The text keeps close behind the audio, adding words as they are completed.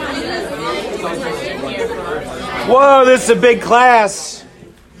Whoa, this is a big class.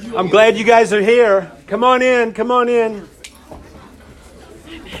 I'm glad you guys are here. Come on in, come on in.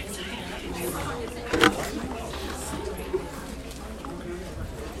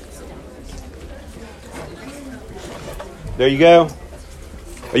 There you go.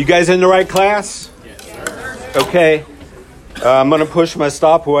 Are you guys in the right class? Okay. I'm going to push my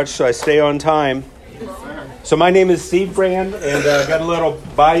stopwatch so I stay on time. So my name is Steve Brand, and I've got a little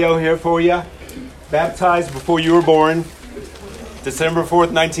bio here for you. Baptized before you were born, December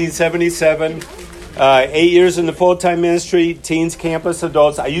 4th, 1977. 8 years in the full-time ministry, teens, campus,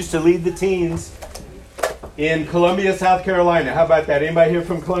 adults. I used to lead the teens in Columbia, South Carolina. How about that? Anybody here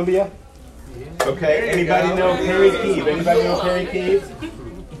from Columbia? Okay. Anybody know Perry Keeve? Anybody know Perry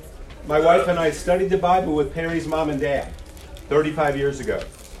Keeve? My wife and I studied the Bible with Perry's mom and dad 35 years ago.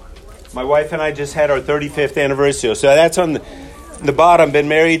 My wife and I just had our 35th anniversary. So that's on the bottom. Been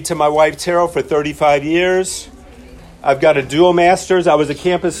married to my wife, Terrell, for 35 years. I've got a dual master's. I was a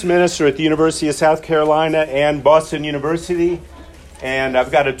campus minister at the University of South Carolina and Boston University. And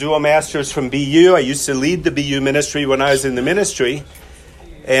I've got a dual master's from BU. I used to lead the BU ministry when I was in the ministry.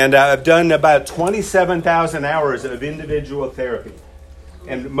 And I've done about 27,000 hours of individual therapy.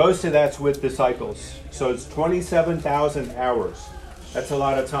 And most of that's with disciples. So it's 27,000 hours. That's a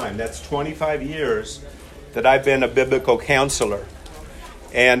lot of time. That's 25 years that I've been a biblical counselor.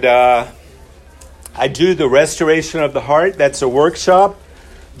 And I do the restoration of the heart. That's a workshop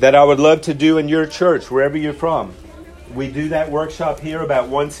that I would love to do in your church, wherever you're from. We do that workshop here about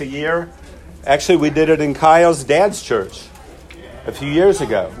once a year. Actually, we did it in Kyle's dad's church a few years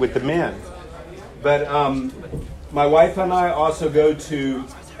ago with the men. But my wife and I also go to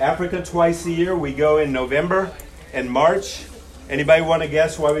Africa twice a year. We go in November and March. Anybody want to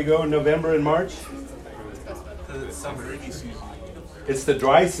guess why we go in November and March? It's the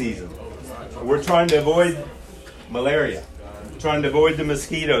dry season. We're trying to avoid malaria, trying to avoid the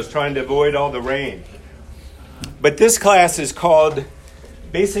mosquitoes, trying to avoid all the rain. But this class is called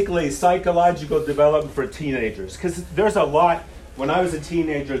basically psychological development for teenagers, because there's a lot when I was a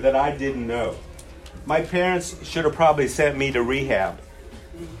teenager that I didn't know. My parents should have probably sent me to rehab.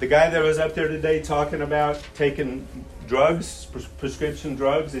 The guy that was up there today talking about taking drugs, prescription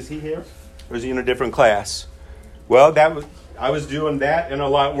drugs, is he here? Or is he in a different class? Well, I was doing that and a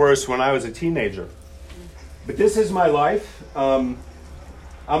lot worse when I was a teenager. But this is my life. I'm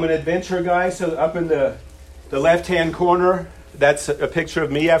an adventure guy, so up in the left-hand corner, that's a picture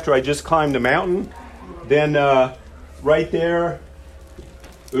of me after I just climbed a mountain. Then right there,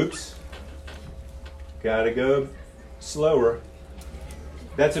 oops, gotta go slower.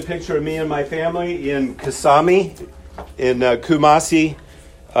 That's a picture of me and my family in Kasami, in Kumasi,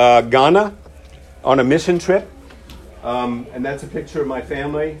 Ghana, on a mission trip. And that's a picture of my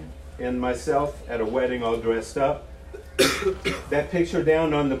family and myself at a wedding all dressed up. That picture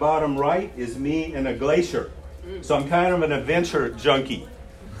down on the bottom right is me in a glacier. So I'm kind of an adventure junkie.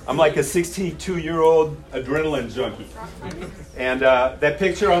 I'm like a 62-year-old adrenaline junkie. And that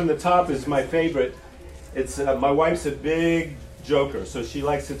picture on the top is my favorite. It's my wife's a big joker, so she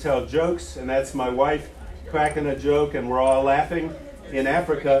likes to tell jokes, and that's my wife cracking a joke, and we're all laughing in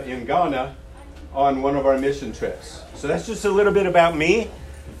Africa, in Ghana, on one of our mission trips. So that's just a little bit about me.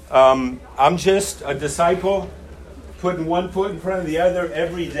 I'm just a disciple, putting one foot in front of the other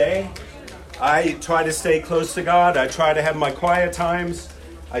every day. I try to stay close to God. I try to have my quiet times.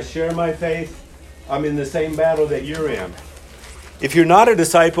 I share my faith. I'm in the same battle that you're in. If you're not a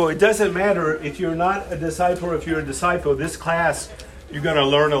disciple, it doesn't matter if you're not a disciple or if you're a disciple. This class, you're going to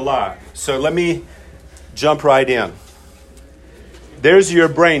learn a lot. So let me jump right in. There's your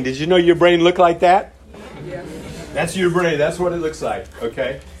brain. Did you know your brain looked like that? Yeah. That's your brain. That's what it looks like.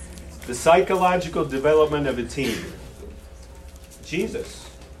 Okay? The psychological development of a teen. Jesus,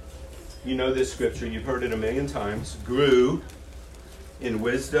 you know this scripture, you've heard it a million times, grew in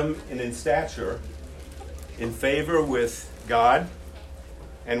wisdom and in stature, in favor with God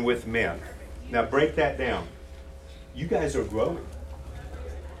and with men. Now break that down. You guys are growing.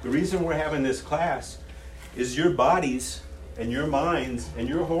 The reason we're having this class is your bodies and your minds and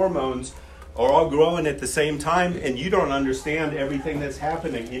your hormones are all growing at the same time, and you don't understand everything that's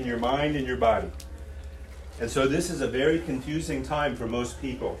happening in your mind and your body. And so this is a very confusing time for most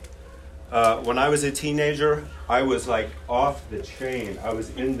people. When I was a teenager, I was like off the chain. I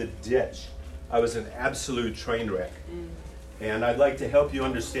was in the ditch. I was an absolute train wreck. And I'd like to help you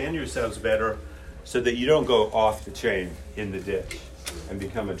understand yourselves better so that you don't go off the chain in the ditch and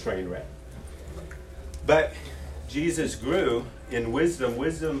become a train wreck. But Jesus grew in wisdom.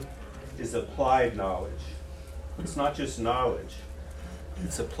 Wisdom is applied knowledge. It's not just knowledge.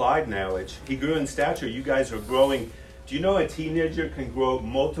 It's applied knowledge. He grew in stature. You guys are growing. Do you know a teenager can grow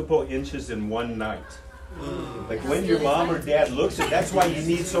multiple inches in one night? Like when your mom or dad looks at, that's why you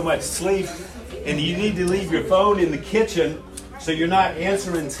need so much sleep, and you need to leave your phone in the kitchen so you're not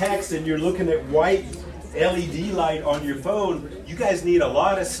answering texts and you're looking at white LED light on your phone. You guys need a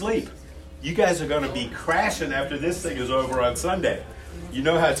lot of sleep. You guys are going to be crashing after this thing is over on Sunday. You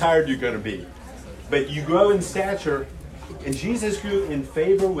know how tired you're going to be. But you grow in stature, and Jesus grew in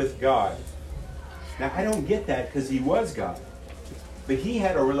favor with God. Now, I don't get that because he was God. But he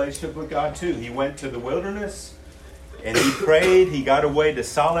had a relationship with God too. He went to the wilderness, and he prayed. He got away to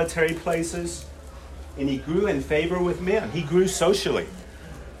solitary places, and he grew in favor with men. He grew socially.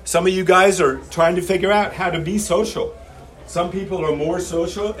 Some of you guys are trying to figure out how to be social. Some people are more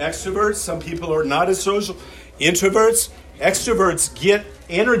social, extroverts. Some people are not as social, introverts. Extroverts get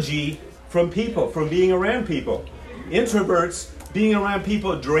energy from people, from being around people. Introverts, being around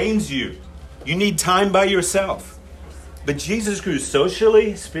people drains you. You need time by yourself. But Jesus grew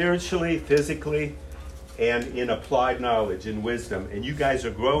socially, spiritually, physically, and in applied knowledge and wisdom. And you guys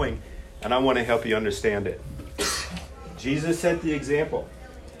are growing, and I want to help you understand it. Jesus set the example.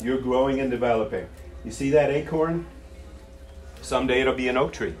 You're growing and developing. You see that acorn? Someday it'll be an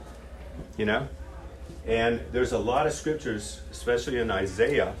oak tree, you know? And there's a lot of scriptures, especially in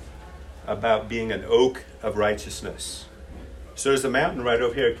Isaiah, about being an oak of righteousness. So there's a mountain right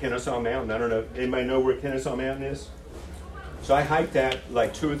over here, Kennesaw Mountain. I don't know, anybody know where Kennesaw Mountain is? So I hike that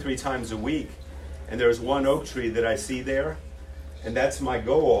like 2 or 3 times a week. And there's one oak tree that I see there. And that's my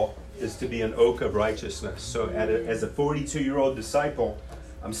goal, is to be an oak of righteousness. So as a 42-year-old disciple,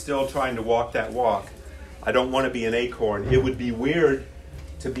 I'm still trying to walk that walk. I don't want to be an acorn. It would be weird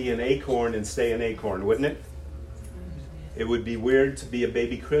to be an acorn and stay an acorn, wouldn't it? It would be weird to be a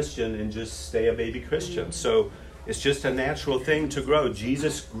baby Christian and just stay a baby Christian. So it's just a natural thing to grow.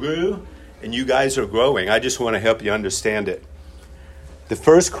 Jesus grew, and you guys are growing. I just want to help you understand it. The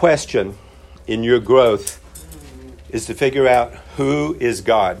first question in your growth is to figure out who is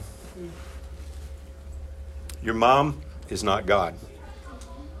God. Your mom is not God.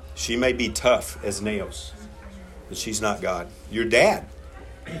 She may be tough as nails, but she's not God. Your dad,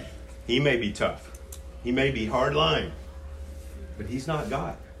 he may be tough. He may be hard-line, but he's not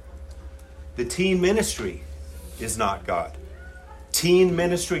God. The teen ministry is not God. Teen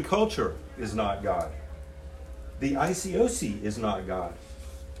ministry culture is not God. The ICOC is not God.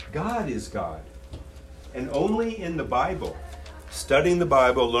 God is God. And only in the Bible, studying the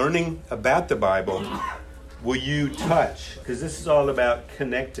Bible, learning about the Bible, will you touch, because this is all about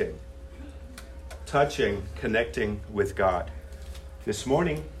connecting, touching, connecting with God. This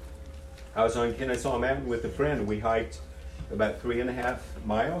morning, I was on Kennesaw Mountain with a friend. We hiked about 3.5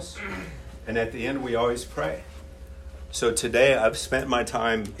 miles, and at the end, we always pray. So today, I've spent my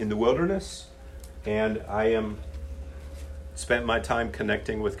time in the wilderness, and spent my time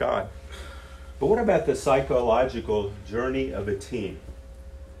connecting with God. But what about the psychological journey of a teen?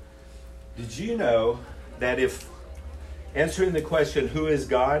 Did you know that if answering the question, who is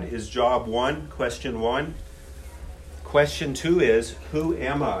God, is job 1, question 1, question 2 is, who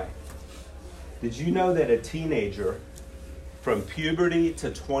am I? Did you know that a teenager from puberty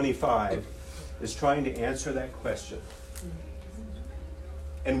to 25 is trying to answer that question?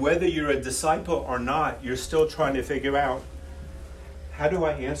 And whether you're a disciple or not, you're still trying to figure out, how do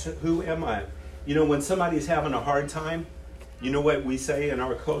I answer? Who am I? You know, when somebody's having a hard time, you know what we say in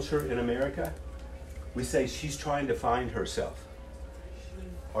our culture in America? We say, she's trying to find herself.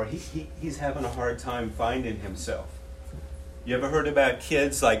 Or he's having a hard time finding himself. You ever heard about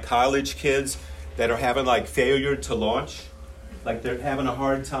kids, like college kids, that are having like failure to launch? Like they're having a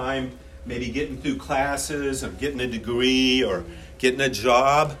hard time maybe getting through classes or getting a degree or getting a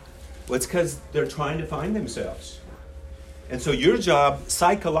job? Well, it's because they're trying to find themselves. And so your job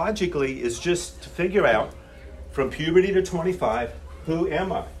psychologically is just to figure out from puberty to 25, who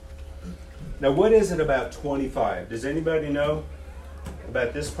am I? Now, what is it about 25? Does anybody know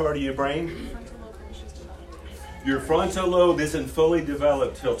about this part of your brain? Your frontal lobe isn't fully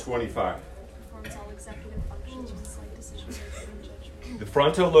developed till 25. The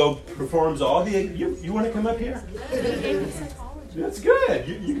frontal lobe performs all the... You want to come up here? That's good.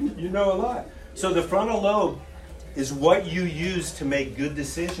 You know a lot. So the frontal lobe is what you use to make good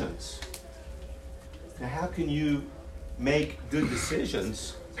decisions. Now, how can you make good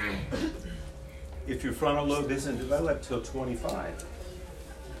decisions if your frontal lobe isn't developed till 25?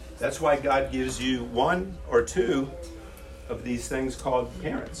 That's why God gives you 1 or 2 of these things called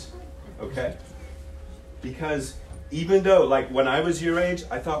parents, okay? Because even though, like when I was your age,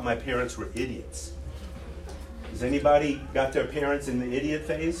 I thought my parents were idiots. Has anybody got their parents in the idiot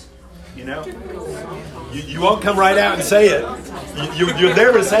phase? You know? You won't come right out and say it. You'll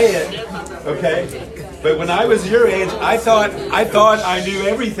never say it. Okay? But when I was your age, I thought I knew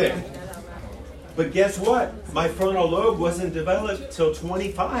everything. But guess what? My frontal lobe wasn't developed till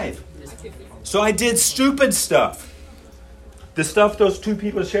 25. So I did stupid stuff. The stuff those two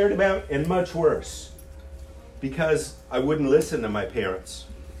people shared about, and much worse. Because I wouldn't listen to my parents.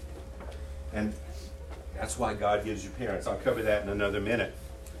 And that's why God gives you parents. I'll cover that in another minute.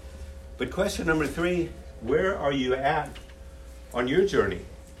 But question number 3, where are you at on your journey?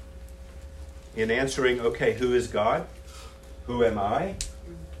 In answering, okay, who is God? Who am I?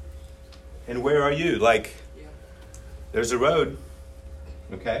 And where are you? Like, there's a road,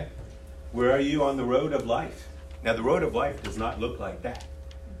 okay? Where are you on the road of life? Now, the road of life does not look like that,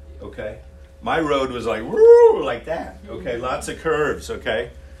 okay? My road was like, woo, like that, okay? Lots of curves, okay?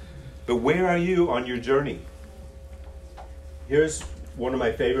 But where are you on your journey? Here's one of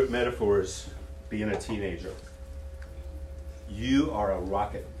my favorite metaphors being a teenager. You are a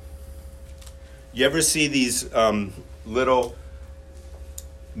rocket. You ever see these little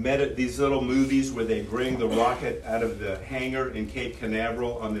movies where they bring the rocket out of the hangar in Cape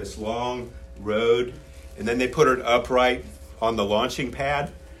Canaveral on this long road, and then they put it upright on the launching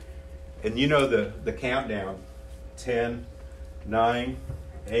pad? And you know the countdown, 10, 9,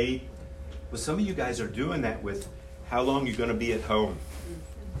 8. Well, some of you guys are doing that with how long you're going to be at home.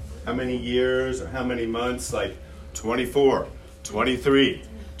 How many years or how many months? Like 24, 23,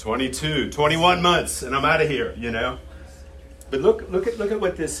 22, 21 months, and I'm out of here, you know? But look at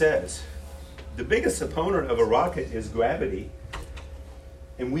what this says. The biggest opponent of a rocket is gravity.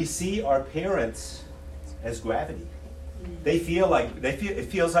 And we see our parents as gravity. It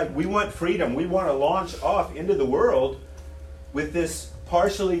feels like we want freedom. We want to launch off into the world with this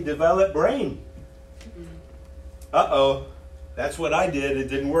partially developed brain. Uh-oh, that's what I did. It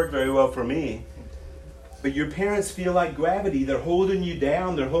didn't work very well for me. But your parents feel like gravity. They're holding you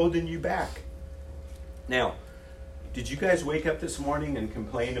down. They're holding you back. Now, did you guys wake up this morning and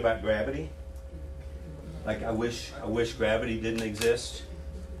complain about gravity? Like, I wish gravity didn't exist.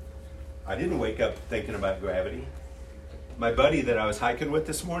 I didn't wake up thinking about gravity. My buddy that I was hiking with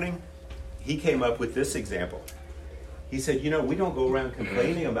this morning, he came up with this example. He said, we don't go around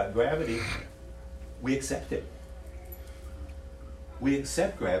complaining about gravity. We accept it. We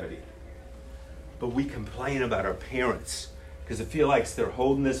accept gravity. But we complain about our parents because it feels like they're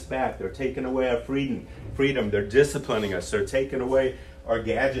holding us back. They're taking away our freedom. They're disciplining us. They're taking away our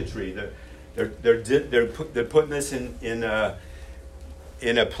gadgetry. They're putting us in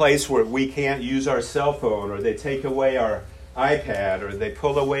a place where we can't use our cell phone, or they take away our iPad, or they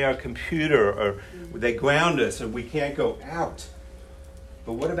pull away our computer, or they ground us and we can't go out.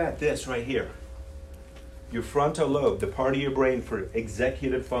 But what about this right here? Your frontal lobe, the part of your brain for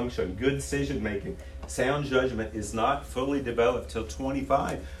executive function, good decision making, sound judgment, is not fully developed till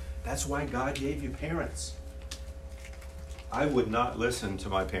 25. That's why God gave you parents. I would not listen to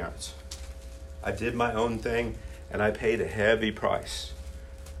my parents. I did my own thing and I paid a heavy price.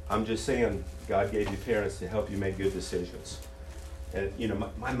 I'm just saying, God gave you parents to help you make good decisions. And,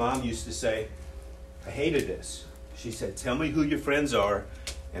 my mom used to say, I hated this. She said, tell me who your friends are,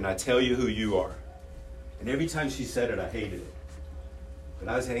 and I tell you who you are. And every time she said it, I hated it. But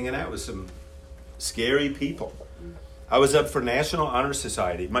I was hanging out with some scary people. I was up for National Honor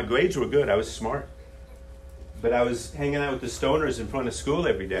Society. My grades were good. I was smart. But I was hanging out with the stoners in front of school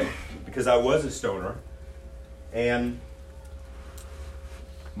every day because I was a stoner. And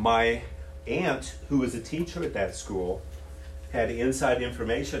my aunt, who was a teacher at that school, had inside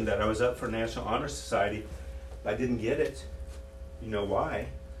information that I was up for National Honor Society. I didn't get it. You know why?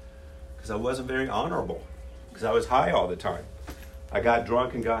 Because I wasn't very honorable. Because I was high all the time. I got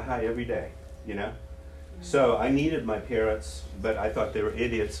drunk and got high every day, So I needed my parents, but I thought they were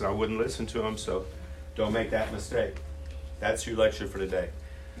idiots and I wouldn't listen to them, so don't make that mistake. That's your lecture for today.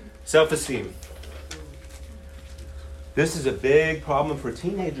 Self-esteem. This is a big problem for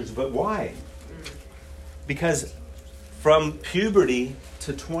teenagers, but why? Because from puberty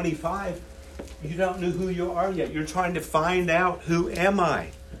to 25, you don't know who you are yet. You're trying to find out, who am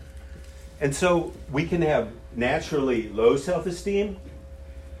I? And so we can have naturally low self-esteem,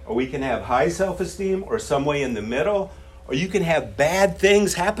 or we can have high self-esteem, or some way in the middle, or you can have bad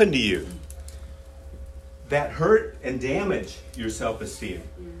things happen to you that hurt and damage your self-esteem.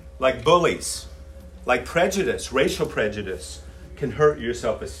 Like bullies, like prejudice, racial prejudice can hurt your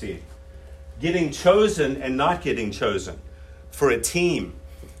self-esteem. Getting chosen and not getting chosen for a team,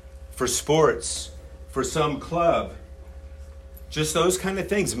 for sports, for some club, just those kind of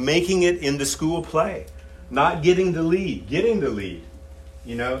things. Making it in the school play. not getting the lead, getting the lead.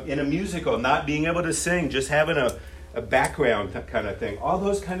 You know, in a musical, not being able to sing, just having a background kind of thing. All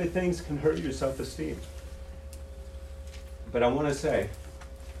those kind of things can hurt your self-esteem. But I want to say,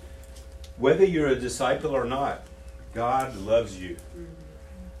 whether you're a disciple or not, God loves you.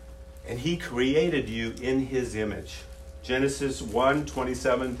 And he created you in his image. Genesis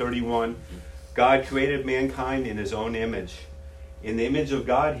 1:27-31. God created mankind in his own image. In the image of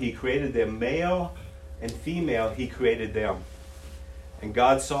God, he created them. Male and female, he created them. And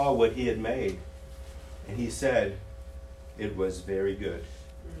God saw what he had made. And he said, it was very good.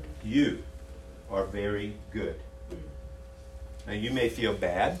 You are very good. Now you may feel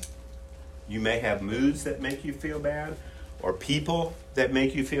bad. You may have moods that make you feel bad, or people that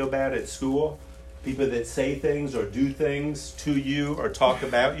make you feel bad at school, people that say things or do things to you or talk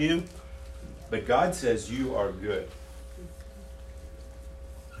about you. But God says you are good.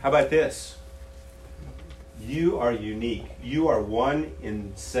 How about this? You are unique. You are 1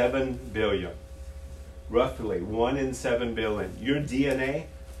 in 7 billion. Roughly 1 in 7 billion. Your DNA,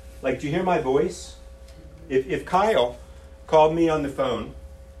 like, do you hear my voice? If Kyle called me on the phone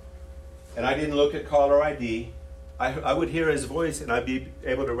and I didn't look at caller ID, I would hear his voice and I'd be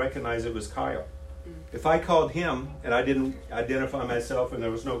able to recognize it was Kyle. If I called him and I didn't identify myself and there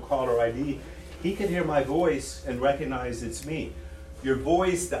was no caller ID, he could hear my voice and recognize it's me. Your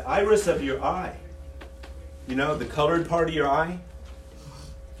voice, the iris of your eye, you know, the colored part of your eye,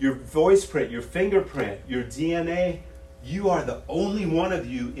 your voice print, your fingerprint, your DNA, you are the only one of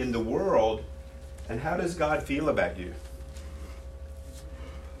you in the world. And how does God feel about you?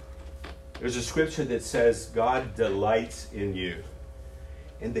 There's a scripture that says God delights in you.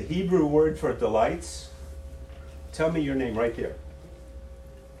 And the Hebrew word for delights, tell me your name right there.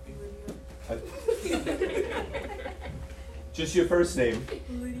 Just your first name.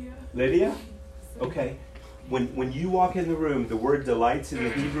 Lydia. Lydia? Okay. When you walk in the room, the word delights in the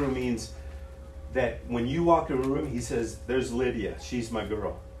Hebrew means that when you walk in the room, he says, there's Lydia. She's my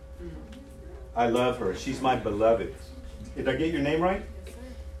girl. I love her. She's my beloved. Did I get your name right?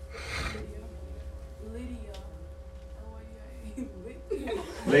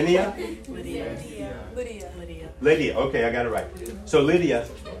 Lydia? Lydia. Okay, I got it right. So Lydia,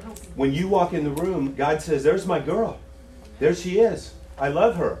 when you walk in the room, God says, there's my girl. There she is. I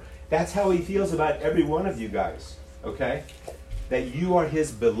love her. That's how he feels about every one of you guys. Okay? That you are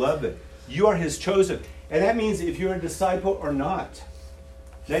his beloved. You are his chosen. And that means if you're a disciple or not.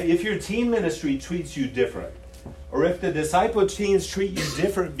 Now, if your teen ministry treats you different, or if the disciple teens treat you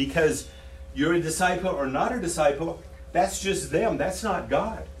different because you're a disciple or not a disciple, that's just them. That's not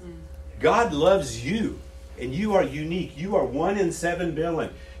God. God loves you, and you are unique. You are 1 in 7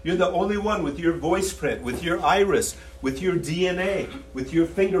 billion. You're the only one with your voice print, with your iris, with your DNA, with your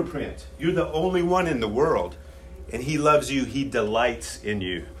fingerprint. You're the only one in the world, and he loves you. He delights in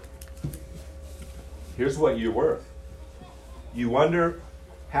you. Here's what you're worth. You wonder,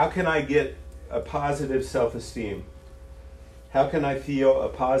 how can I get a positive self-esteem? How can I feel a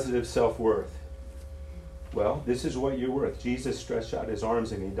positive self-worth? Well, this is what you're worth. Jesus stretched out his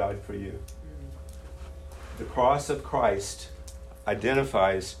arms and he died for you. The cross of Christ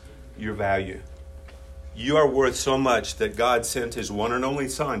identifies your value. You are worth so much that God sent his one and only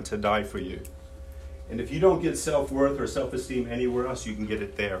Son to die for you. And if you don't get self-worth or self-esteem anywhere else, you can get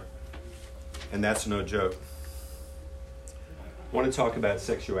it there. And that's no joke. I want to talk about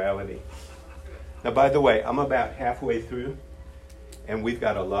sexuality. Now, by the way, I'm about halfway through, and we've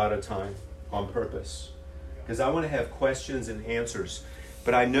got a lot of time on purpose. Because I want to have questions and answers.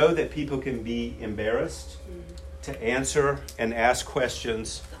 But I know that people can be embarrassed to answer and ask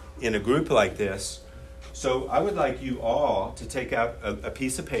questions in a group like this. So I would like you all to take out a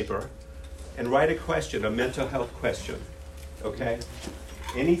piece of paper and write a question, a mental health question. Okay?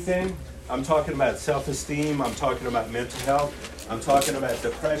 Anything? I'm talking about self-esteem. I'm talking about mental health. I'm talking about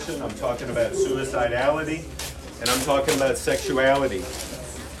depression. I'm talking about suicidality. And I'm talking about sexuality.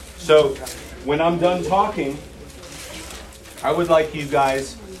 So when I'm done talking, I would like you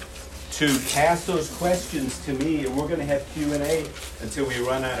guys to pass those questions to me, and we're going to have Q&A until we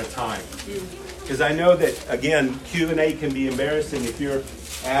run out of time. Because I know that, again, Q&A can be embarrassing if you're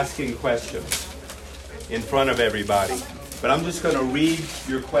asking questions in front of everybody. But I'm just going to read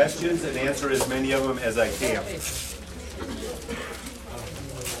your questions and answer as many of them as I can.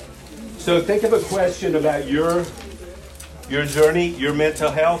 So think of a question about your journey, your mental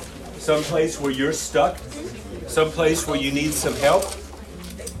health, someplace where you're stuck, someplace where you need some help.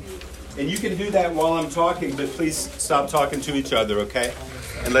 And you can do that while I'm talking, but please stop talking to each other, okay?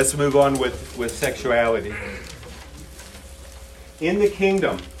 And let's move on with sexuality. In the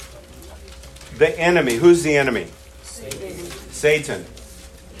kingdom, The enemy. Who's the enemy? Satan. Satan.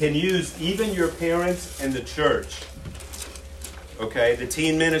 Can use even your parents and the church, okay, the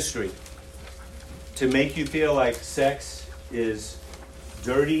teen ministry, to make you feel like sex is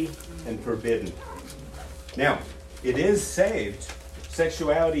dirty and forbidden. Now, it is saved.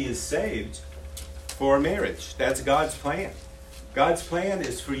 Sexuality is saved for marriage. That's God's plan. God's plan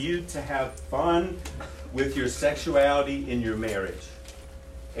is for you to have fun with your sexuality in your marriage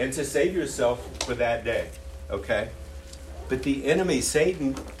and to save yourself for that day, okay? But the enemy,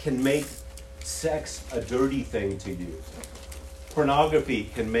 Satan, can make sex a dirty thing to you. Pornography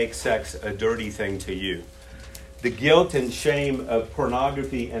can make sex a dirty thing to you. The guilt and shame of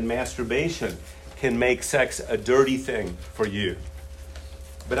pornography and masturbation can make sex a dirty thing for you.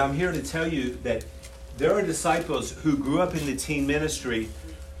 But I'm here to tell you that there are disciples who grew up in the teen ministry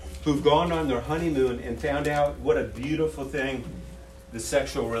who've gone on their honeymoon and found out what a beautiful thing the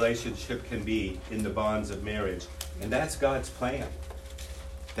sexual relationship can be in the bonds of marriage. And that's God's plan.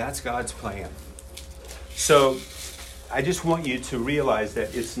 That's God's plan. So I just want you to realize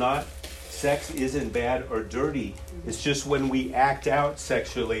that it's not, sex isn't bad or dirty. It's just when we act out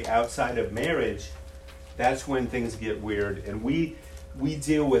sexually outside of marriage, that's when things get weird. And we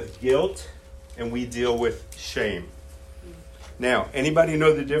deal with guilt and we deal with shame. Now, anybody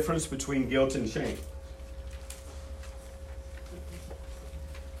know the difference between guilt and shame?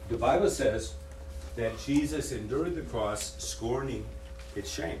 The Bible says that Jesus endured the cross, scorning its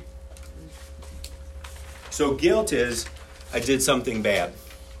shame. So guilt is, I did something bad.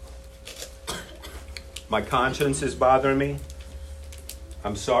 My conscience is bothering me.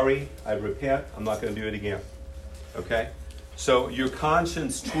 I'm sorry. I repent. I'm not going to do it again. Okay? So your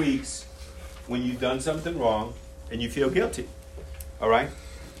conscience tweaks when you've done something wrong and you feel guilty. All right?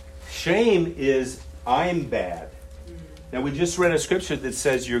 Shame is, I'm bad. Now, we just read a scripture that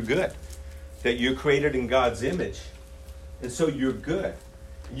says you're good, that you're created in God's image. And so you're good.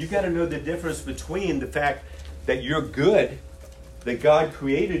 You got to know the difference between the fact that you're good, that God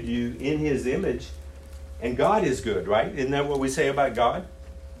created you in his image, and God is good, right? Isn't that what we say about God?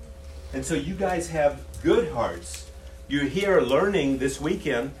 And so you guys have good hearts. You're here learning this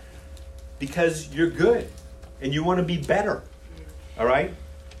weekend because you're good and you want to be better. All right?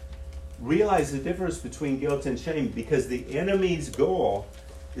 Realize the difference between guilt and shame, because the enemy's goal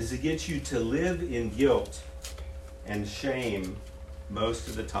is to get you to live in guilt and shame most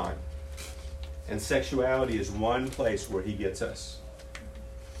of the time. And sexuality is one place where he gets us.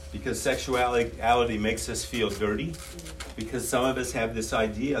 Because sexuality makes us feel dirty. Because some of us have this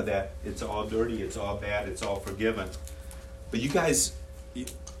idea that it's all dirty, it's all bad, it's all forgiven. But you guys,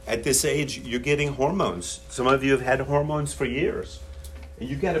 at this age, you're getting hormones. Some of you have had hormones for years. And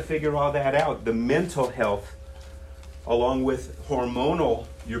you've got to figure all that out. The mental health, along with hormonal,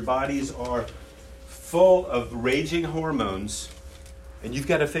 your bodies are full of raging hormones. And you've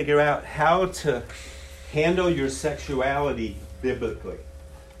got to figure out how to handle your sexuality biblically.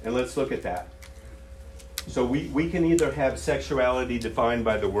 And let's look at that. So we can either have sexuality defined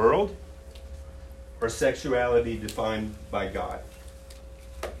by the world or sexuality defined by God.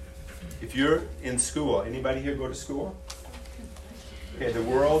 If you're in school, anybody here go to school? Okay, the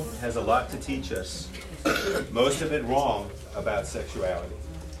world has a lot to teach us. Most of it wrong about sexuality.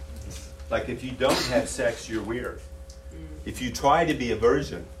 Like if you don't have sex, you're weird. If you try to be a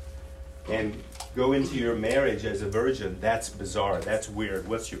virgin and go into your marriage as a virgin, that's bizarre. That's weird.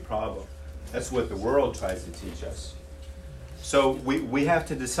 What's your problem? That's what the world tries to teach us. So we have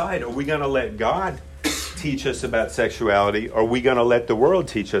to decide, are we going to let God teach us about sexuality, or are we going to let the world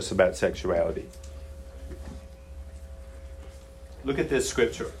teach us about sexuality? Look at this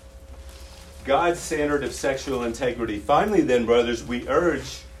scripture. God's standard of sexual integrity. Finally then, brothers, we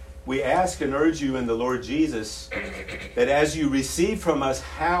ask and urge you in the Lord Jesus that as you receive from us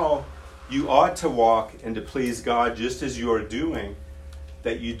how you ought to walk and to please God just as you are doing,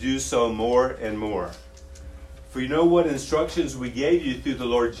 that you do so more and more. For you know what instructions we gave you through the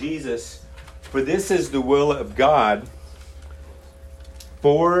Lord Jesus. For this is the will of God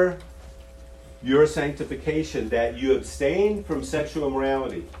for your sanctification, that you abstain from sexual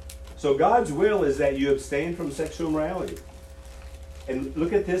immorality. So God's will is that you abstain from sexual immorality. And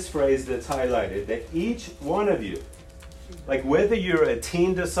look at this phrase that's highlighted, that each one of you, like whether you're a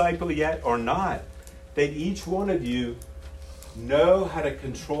teen disciple yet or not, that each one of you know how to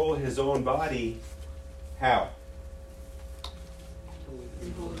control his own body. How?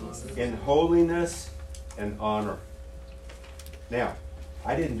 In holiness and honor. Now,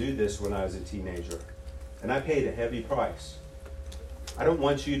 I didn't do this when I was a teenager, and I paid a heavy price. I don't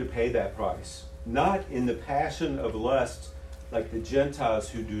want you to pay that price. Not in the passion of lust like the Gentiles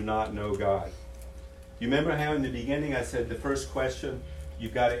who do not know God. You remember how in the beginning I said the first question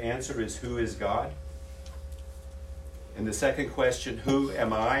you've got to answer is, who is God? And the second question, who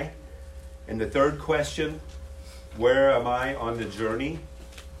am I? And the third question, where am I on the journey?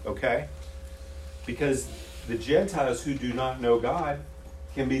 Okay? Because the Gentiles who do not know God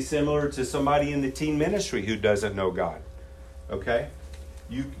can be similar to somebody in the teen ministry who doesn't know God. Okay?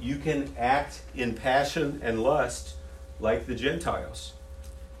 You can act in passion and lust like the Gentiles.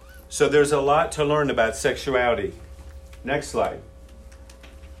 So there's a lot to learn about sexuality. Next slide.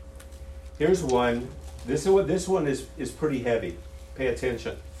 Here's one. This one is pretty heavy. Pay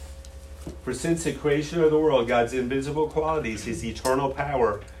attention. For since the creation of the world, God's invisible qualities, his eternal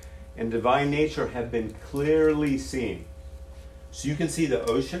power, and divine nature have been clearly seen. So you can see the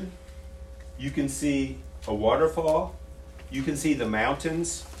ocean. You can see a waterfall. You can see the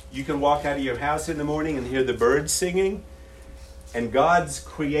mountains. You can walk out of your house in the morning and hear the birds singing. And God's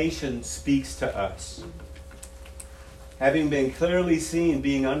creation speaks to us. Having been clearly seen,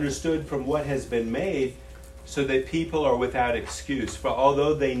 being understood from what has been made, so that people are without excuse. For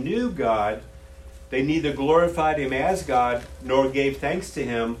although they knew God, they neither glorified him as God, nor gave thanks to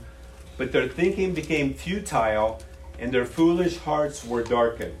him, but their thinking became futile, and their foolish hearts were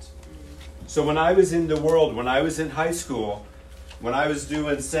darkened. So when I was in the world, when I was in high school, when I was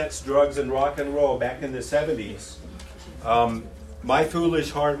doing sex, drugs, and rock and roll back in the 70s, my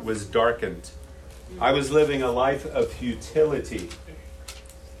foolish heart was darkened. I was living a life of futility.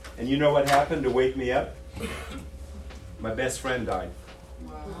 And you know what happened to wake me up? My best friend died.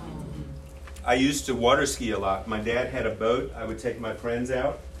 Wow. I used to water ski a lot. My dad had a boat. I would take my friends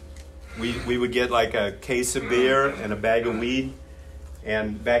out. We would get like a case of beer and a bag of weed.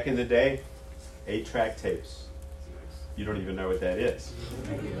 And back in the day, 8-track tapes. You don't even know what that is.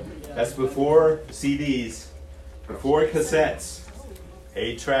 That's before CDs, before cassettes,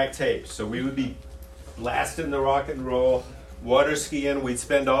 8-track tapes. So we would be blasting the rock and roll, water skiing. We'd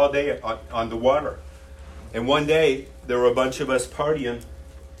spend all day on the water. And one day, there were a bunch of us partying,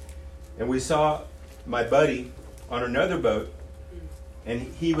 and we saw my buddy on another boat, and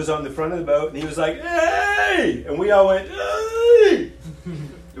he was on the front of the boat, and he was like, "Hey!" And we all went, "Hey!"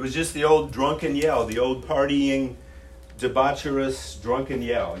 It was just the old drunken yell, the old partying, debaucherous drunken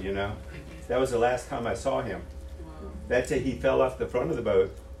yell, you know. That was the last time I saw him. That day he fell off the front of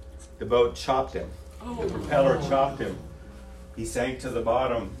the boat chopped him. The propeller chopped him. He sank to the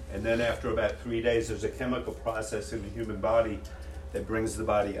bottom, and then after about 3 days, there's a chemical process in the human body that brings the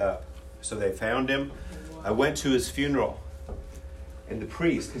body up. So they found him. I went to his funeral, and the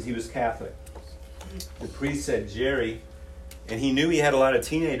priest, because he was Catholic, the priest said, "Jerry," and he knew he had a lot of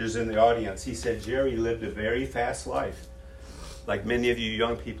teenagers in the audience. He said, "Jerry lived a very fast life, like many of you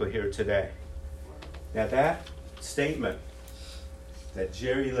young people here today." Now that statement, that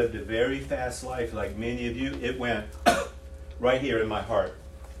Jerry lived a very fast life like many of you, it went right here in my heart.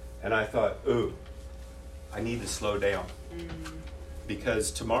 And I thought, ooh, I need to slow down. Because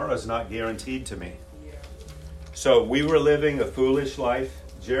tomorrow is not guaranteed to me. Yeah. So we were living a foolish life.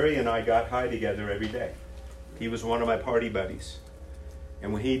 Jerry and I got high together every day. He was one of my party buddies.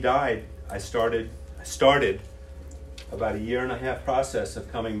 And when he died, I started about a 1.5-year process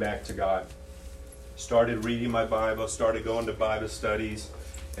of coming back to God. Started reading my Bible, started going to Bible studies,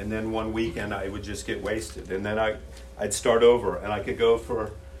 and then one weekend I would just get wasted. And then I'd start over, and I could go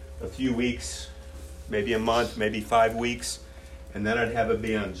for a few weeks, maybe a month, maybe 5 weeks, and then I'd have a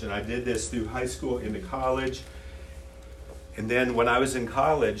binge. And I did this through high school into college. And then when I was in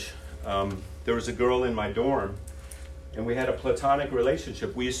college, there was a girl in my dorm, and we had a platonic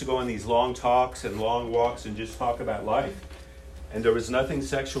relationship. We used to go on these long talks and long walks and just talk about life. And there was nothing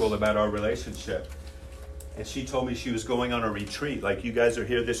sexual about our relationship. And she told me she was going on a retreat, like you guys are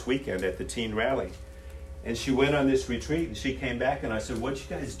here this weekend at the teen rally. And she went on this retreat, and she came back, and I said, "What'd you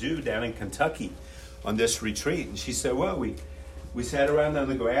guys do down in Kentucky on this retreat?" And she said, "Well, we sat around on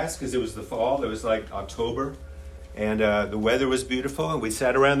the grass because it was the fall. It was like October, and the weather was beautiful. And we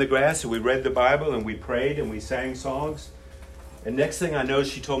sat around the grass, and we read the Bible, and we prayed, and we sang songs. And next thing I know,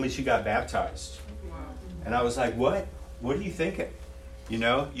 she told me she got baptized." Wow. And I was like, "What? What are you thinking? You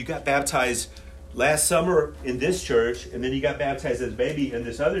know, you got baptized last summer in this church, and then you got baptized as a baby in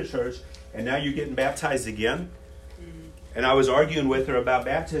this other church, and now you're getting baptized again?" And I was arguing with her about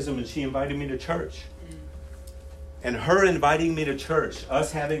baptism, and she invited me to church. And her inviting me to church,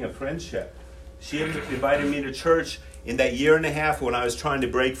 us having a friendship, she invited me to church in that 1.5 years when I was trying to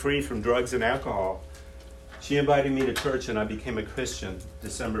break free from drugs and alcohol. She invited me to church, and I became a Christian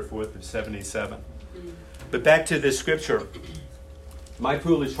December 4th of 77. But back to this scripture. My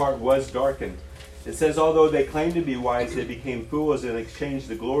foolish heart was darkened. It says, although they claimed to be wise, they became fools and exchanged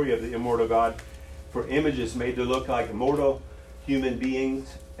the glory of the immortal God for images made to look like immortal human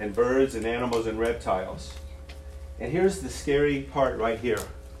beings and birds and animals and reptiles. And here's the scary part right here,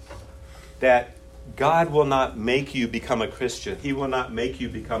 that God will not make you become a Christian. He will not make you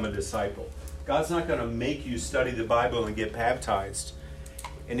become a disciple. God's not going to make you study the Bible and get baptized.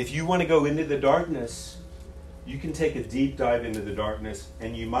 And if you want to go into the darkness, you can take a deep dive into the darkness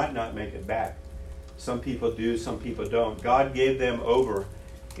and you might not make it back. Some people do, some people don't. God gave them over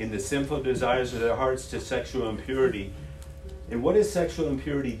in the sinful desires of their hearts to sexual impurity. And what does sexual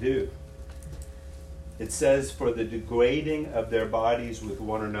impurity do? It says, for the degrading of their bodies with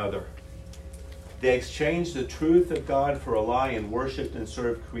one another. They exchanged the truth of God for a lie and worshipped and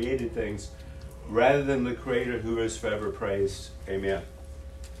served created things rather than the Creator who is forever praised. Amen.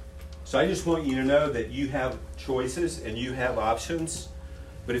 So I just want you to know that you have choices and you have options.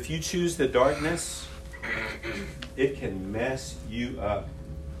 But if you choose the darkness, it can mess you up.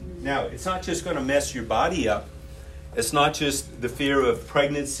 Now, it's not just going to mess your body up. It's not just the fear of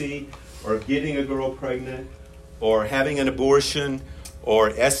pregnancy or getting a girl pregnant or having an abortion or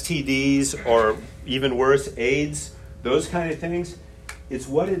STDs or even worse, AIDS, those kind of things. It's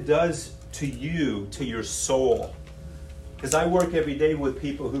what it does to you, to your soul. Because I work every day with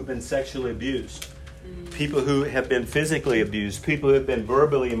people who've been sexually abused, people who have been physically abused, people who have been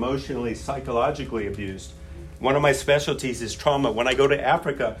verbally, emotionally, psychologically abused. One of my specialties is trauma. When I go to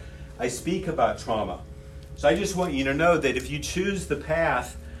Africa, I speak about trauma. So I just want you to know that if you choose the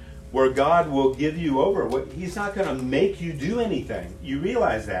path where God will give you over, He's not going to make you do anything. You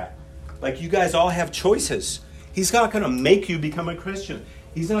realize that? Like, you guys all have choices. He's not going to make you become a Christian.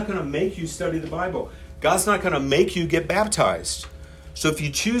 He's not going to make you study the Bible. God's not going to make you get baptized. So if you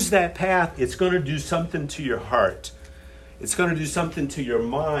choose that path, it's going to do something to your heart. It's going to do something to your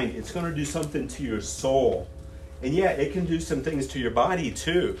mind. It's going to do something to your soul. And yeah, it can do some things to your body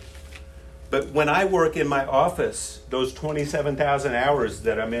too. But when I work in my office, those 27,000 hours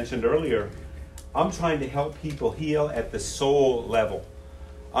that I mentioned earlier, I'm trying to help people heal at the soul level.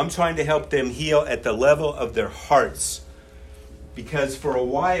 I'm trying to help them heal at the level of their hearts. Because for a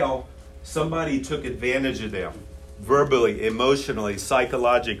while, somebody took advantage of them, verbally, emotionally,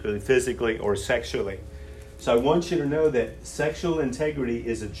 psychologically, physically, or sexually. So I want you to know that sexual integrity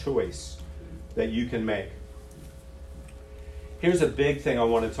is a choice that you can make. Here's a big thing I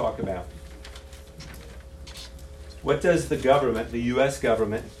want to talk about. What does the government, the U.S.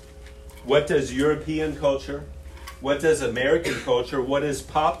 government, what does European culture, what does American culture, what is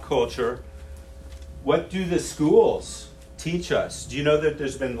pop culture, what do the schools teach us? Do you know that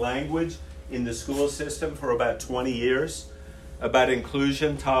there's been language in the school system for about 20 years about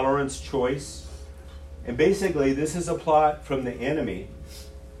inclusion, tolerance, choice? And basically, this is a plot from the enemy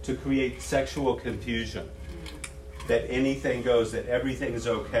to create sexual confusion, that anything goes, that everything is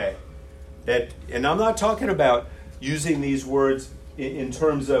okay. And I'm not talking about using these words in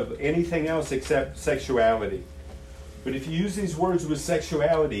terms of anything else except sexuality. But if you use these words with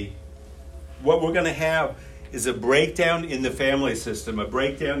sexuality, what we're going to have is a breakdown in the family system, a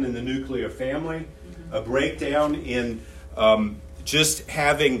breakdown in the nuclear family, a breakdown in just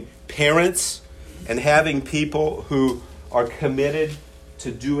having parents and having people who are committed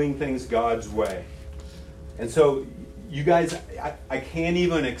to doing things God's way. And so, you guys, I can't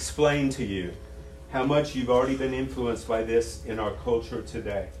even explain to you how much you've already been influenced by this in our culture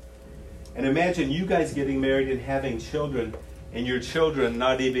today. And imagine you guys getting married and having children, and your children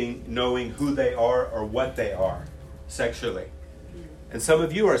not even knowing who they are or what they are sexually. And some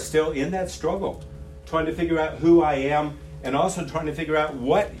of you are still in that struggle, trying to figure out who I am and also trying to figure out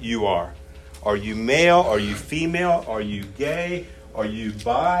what you are. Are you male? Are you female? Are you gay? Are you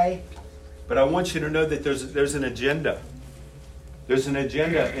bi? But I want you to know that there's an agenda. There's an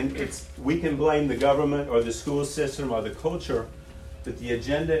agenda, and we can blame the government or the school system or the culture, but the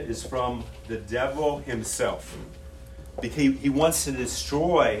agenda is from the devil himself. Because he wants to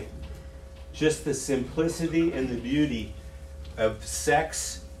destroy just the simplicity and the beauty of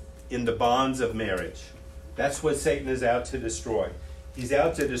sex in the bonds of marriage. That's what Satan is out to destroy. He's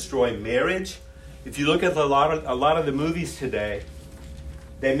out to destroy marriage. If you look at a lot of the movies today,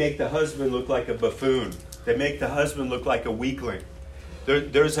 they make the husband look like a buffoon. They make the husband look like a weakling.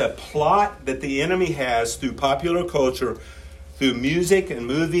 There's a plot that the enemy has through popular culture, through music and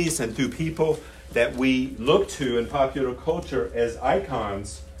movies, and through people that we look to in popular culture as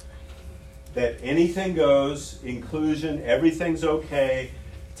icons, that anything goes, inclusion, everything's okay,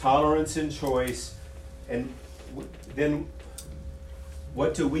 tolerance and choice. And then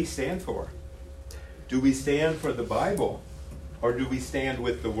what do we stand for? Do we stand for the Bible, or do we stand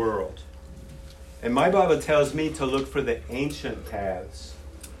with the world? And my Bible tells me to look for the ancient paths,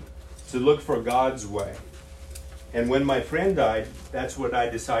 to look for God's way. And when my friend died, that's what I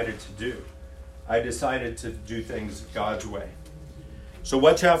decided to do. I decided to do things God's way. So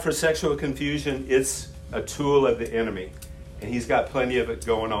watch out for sexual confusion. It's a tool of the enemy, and he's got plenty of it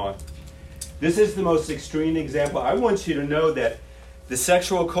going on. This is the most extreme example. I want you to know that the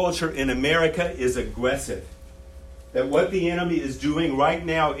sexual culture in America is aggressive. That what the enemy is doing right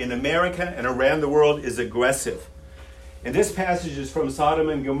now in America and around the world is aggressive. And this passage is from Sodom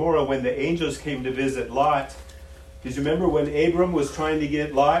and Gomorrah when the angels came to visit Lot. Because you remember when Abram was trying to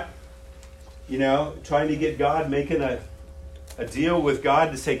get Lot, trying to get God, making a deal with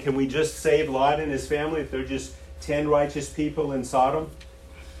God to say, can we just save Lot and his family if they're just 10 righteous people in Sodom?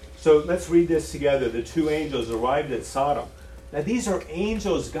 So let's read this together. The two angels arrived at Sodom. Now these are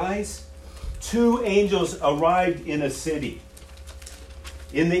angels, guys. Two angels arrived in a city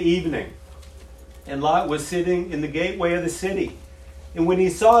in the evening. And Lot was sitting in the gateway of the city. And when he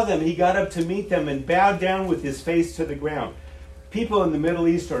saw them, he got up to meet them and bowed down with his face to the ground. People in the Middle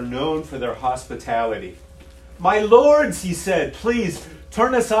East are known for their hospitality. My lords, he said, please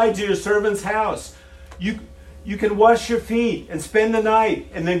turn aside to your servant's house. You can wash your feet and spend the night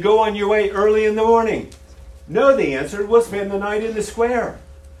and then go on your way early in the morning. No, they answered, we'll spend the night in the square.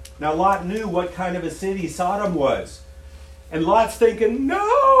 Now Lot knew what kind of a city Sodom was. And Lot's thinking,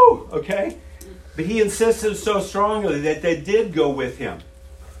 no, okay? But he insisted so strongly that they did go with him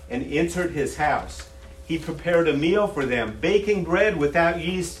and entered his house. He prepared a meal for them, baking bread without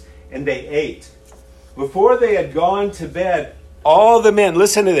yeast, and they ate. Before they had gone to bed, all the men,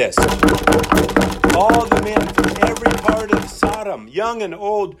 listen to this, all the men from every part of Sodom, young and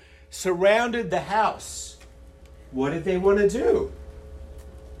old, surrounded the house. What did they want to do?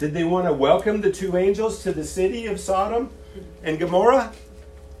 Did they want to welcome the two angels to the city of Sodom and Gomorrah?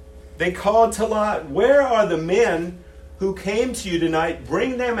 They called to Lot, where are the men who came to you tonight?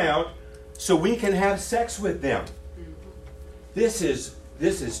 Bring them out so we can have sex with them. This is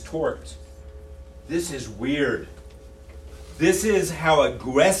torqued. This is weird. This is how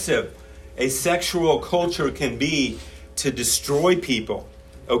aggressive a sexual culture can be to destroy people,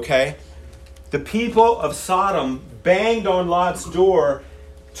 okay? The people of Sodom banged on Lot's door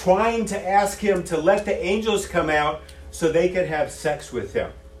trying to ask him to let the angels come out so they could have sex with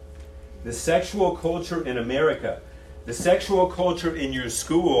him. The sexual culture in America, the sexual culture in your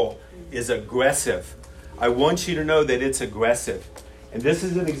school is aggressive. I want you to know that it's aggressive. And this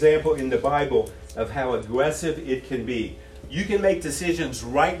is an example in the Bible of how aggressive it can be. You can make decisions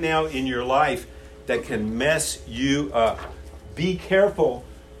right now in your life that can mess you up. Be careful.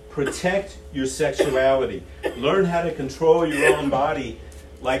 Protect your sexuality. Learn how to control your own body,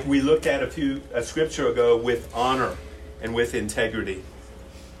 like we looked at a scripture ago, with honor and with integrity.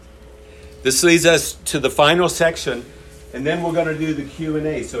 This leads us to the final section, and then we're going to do the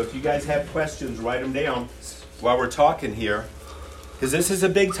Q&A. So if you guys have questions, write them down while we're talking here, because this is a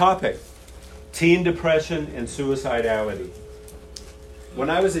big topic. Teen depression and suicidality. When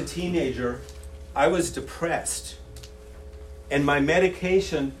I was a teenager, I was depressed. And my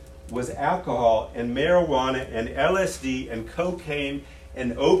medication was alcohol and marijuana and LSD and cocaine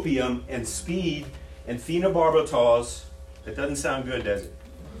and opium and speed and phenobarbital. That doesn't sound good, does it?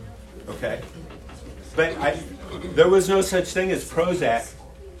 Okay? But there was no such thing as Prozac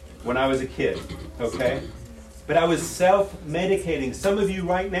when I was a kid. Okay? But I was self-medicating. Some of you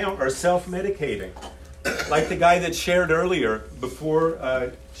right now are self-medicating. Like the guy that shared earlier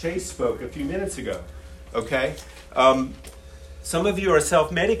before Chase spoke a few minutes ago. Okay? Some of you are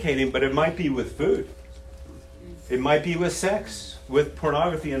self-medicating, but it might be with food. It might be with sex, with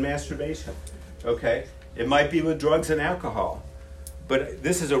pornography and masturbation. Okay? It might be with drugs and alcohol. But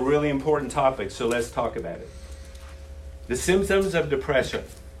this is a really important topic, so let's talk about it. The symptoms of depression.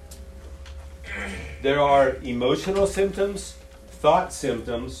 There are emotional symptoms, thought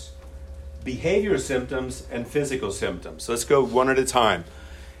symptoms, behavior symptoms, and physical symptoms. Let's go one at a time.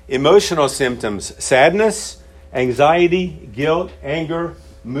 Emotional symptoms: sadness, anxiety, guilt, anger,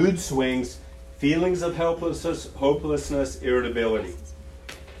 mood swings, feelings of hopelessness, irritability.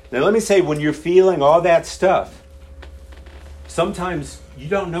 Now let me say, when you're feeling all that stuff, sometimes you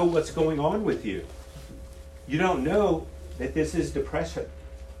don't know what's going on with you. You don't know that this is depression,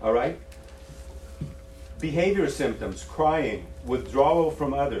 all right? Behavior symptoms: crying, withdrawal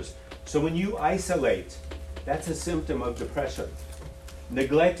from others. So when you isolate, that's a symptom of depression.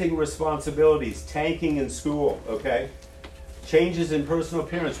 Neglecting responsibilities, tanking in school, okay? Changes in personal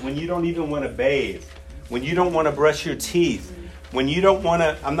appearance, when you don't even want to bathe, when you don't want to brush your teeth, when you don't want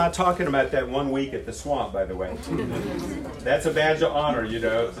to, I'm not talking about that 1 week at the swamp, by the way. That's a badge of honor,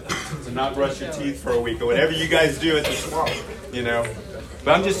 to not brush your teeth for a week, or whatever you guys do at the swamp,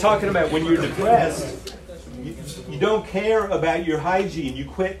 But I'm just talking about when you're depressed, you don't care about your hygiene. You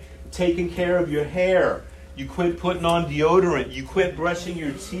quit taking care of your hair. You quit putting on deodorant. You quit brushing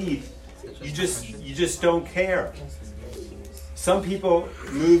your teeth. You just don't care. Some people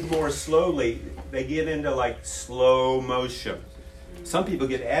move more slowly. They get into like slow motion. Some people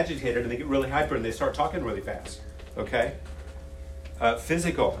get agitated and they get really hyper and they start talking really fast. Okay?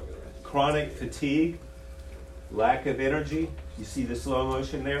 Physical, chronic fatigue, lack of energy. You see the slow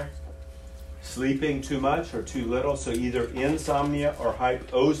motion there? Sleeping too much or too little. So either insomnia or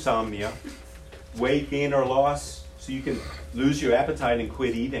hyposomnia. Weight gain or loss. So you can lose your appetite and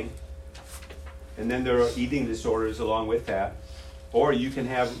quit eating. And then there are eating disorders along with that. Or you can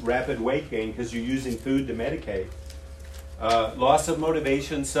have rapid weight gain because you're using food to medicate. Loss of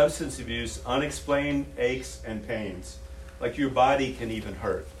motivation, substance abuse, unexplained aches and pains. Like your body can even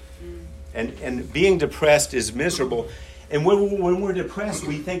hurt. And being depressed is miserable. And when we're depressed,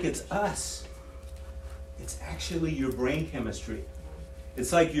 we think it's us. It's actually your brain chemistry.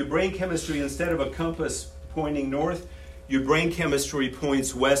 It's like your brain chemistry, instead of a compass pointing north, your brain chemistry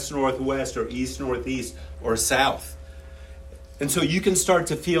points west-northwest or east-northeast or south. And so you can start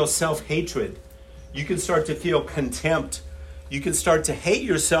to feel self-hatred. You can start to feel contempt. You can start to hate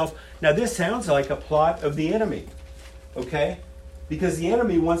yourself. Now this sounds like a plot of the enemy, okay? Because the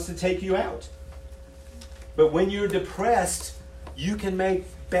enemy wants to take you out. But when you're depressed, you can make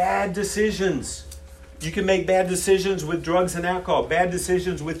bad decisions. You can make bad decisions with drugs and alcohol, bad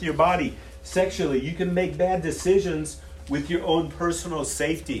decisions with your body, sexually. You can make bad decisions with your own personal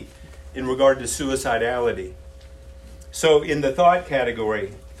safety in regard to suicidality. So in the thought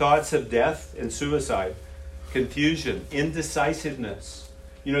category, thoughts of death and suicide, confusion, indecisiveness.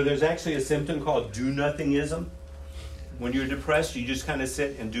 You know, there's actually a symptom called do-nothingism. When you're depressed, you just kind of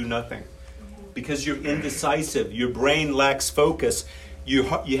sit and do nothing because you're indecisive. Your brain lacks focus. You're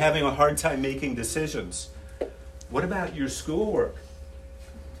having a hard time making decisions. What about your schoolwork?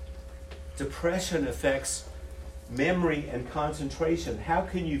 Depression affects memory and concentration. How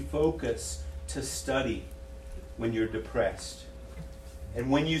can you focus to study when you're depressed? And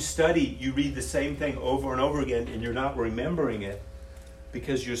when you study, you read the same thing over and over again and you're not remembering it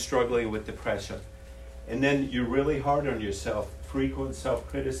because you're struggling with depression. And then you're really hard on yourself, frequent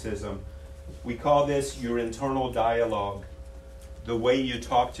self-criticism. We call this your internal dialogue, the way you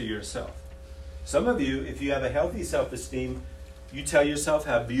talk to yourself. Some of you, if you have a healthy self-esteem, you tell yourself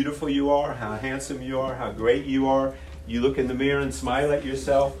how beautiful you are, how handsome you are, how great you are. You look in the mirror and smile at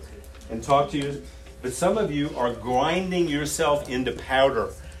yourself and talk to you. But some of you are grinding yourself into powder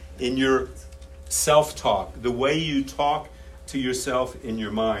in your self-talk, the way you talk to yourself in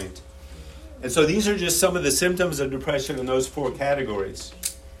your mind. And so these are just some of the symptoms of depression in those four categories.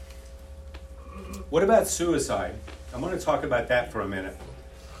 What about suicide? I'm going to talk about that for a minute.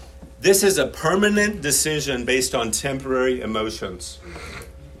 This is a permanent decision based on temporary emotions.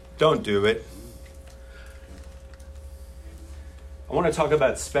 Don't do it. I want to talk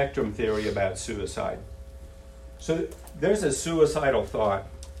about spectrum theory about suicide. So there's a suicidal thought.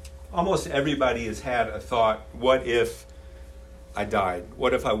 Almost everybody has had a thought, what if I died?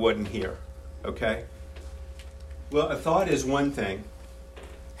 What if I wasn't here? Okay? Well, a thought is one thing.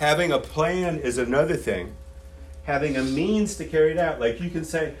 Having a plan is another thing. Having a means to carry it out. Like you can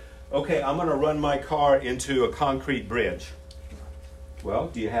say, okay, I'm going to run my car into a concrete bridge. Well,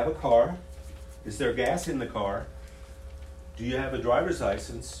 do you have a car? Is there gas in the car? Do you have a driver's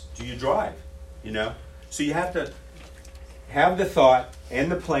license? Do you drive? You know? So you have to have the thought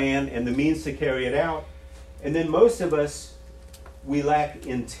and the plan and the means to carry it out. And then most of us, we lack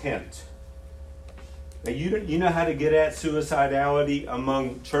intent. Now, you know how to get at suicidality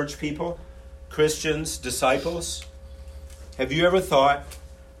among church people, Christians, disciples? Have you ever thought,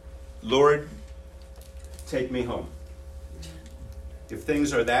 Lord, take me home? If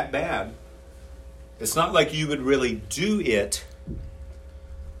things are that bad, it's not like you would really do it,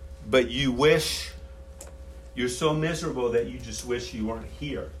 but you wish, you're so miserable that you just wish you weren't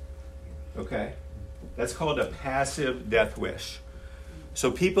here. Okay? That's called a passive death wish. So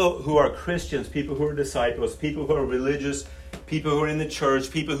people who are Christians, people who are disciples, people who are religious, people who are in the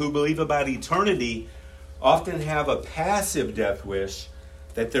church, people who believe about eternity, often have a passive death wish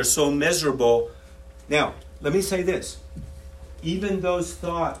that they're so miserable. Now, let me say this. Even those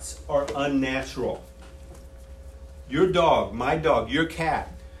thoughts are unnatural. Your dog, my dog, your cat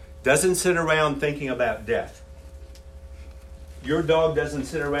doesn't sit around thinking about death. Your dog doesn't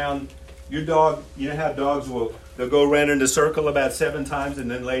sit around. Your dog, you know how dogs they'll go around in a circle about 7 times and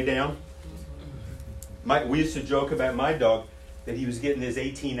then lay down? We used to joke about my dog that he was getting his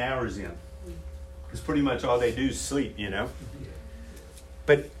 18 hours in. Because pretty much all they do is sleep, you know.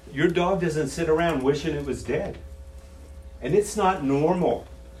 But your dog doesn't sit around wishing it was dead. And it's not normal.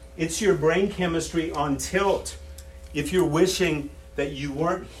 It's your brain chemistry on tilt. If you're wishing that you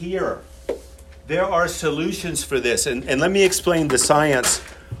weren't here, there are solutions for this. And let me explain the science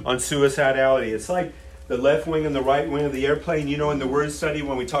on suicidality. It's like the left wing and the right wing of the airplane. You know, in the word study,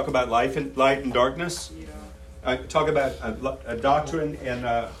 when we talk about light and darkness, talk about a doctrine and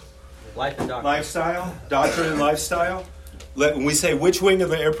life and doctrine. Lifestyle, doctrine and lifestyle. When we say which wing of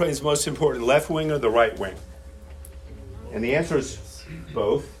the airplane is most important, left wing or the right wing? And the answer is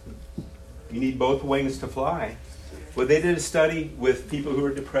both. You need both wings to fly. Well, they did a study with people who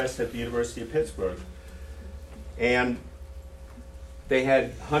were depressed at the University of Pittsburgh. And they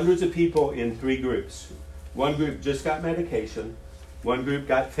had hundreds of people in 3 groups. One group just got medication. One group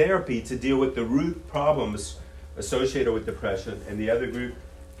got therapy to deal with the root problems associated with depression. And the other group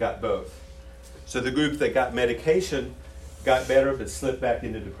got both. So the group that got medication got better but slipped back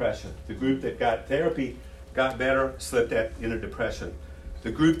into depression. The group that got therapy got better, slipped back into depression.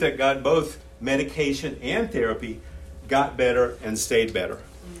 The group that got both medication and therapy got better and stayed better.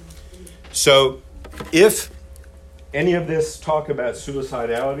 So if any of this talk about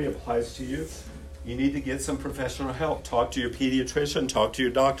suicidality applies to you, you need to get some professional help. Talk to your pediatrician, talk to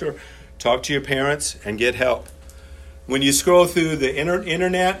your doctor, talk to your parents, and get help. When you scroll through the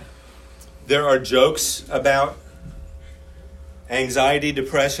internet, there are jokes about anxiety,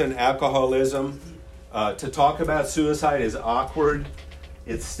 depression, alcoholism. To talk about suicide is awkward.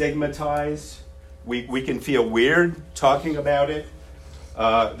 It's stigmatized. We can feel weird talking about it.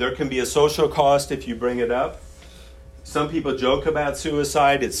 There can be a social cost if you bring it up. Some people joke about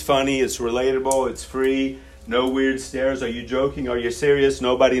suicide. It's funny. It's relatable. It's free. No weird stares. Are you joking? Are you serious?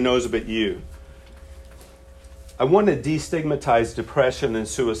 Nobody knows but you. I want to destigmatize depression and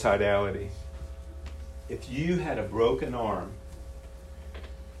suicidality. If you had a broken arm,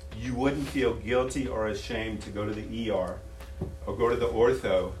 you wouldn't feel guilty or ashamed to go to the ER or go to the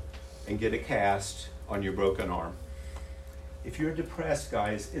ortho and get a cast on your broken arm. If you're depressed,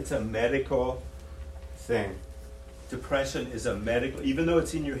 guys, it's a medical thing. Depression is a medical, even though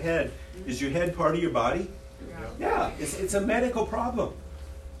it's in your head. Is your head part of your body? Yeah, it's a medical problem.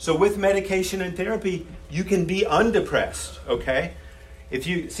 So with medication and therapy, you can be undepressed, okay? If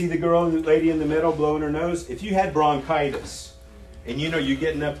you see the lady in the middle blowing her nose, if you had bronchitis, and you know you're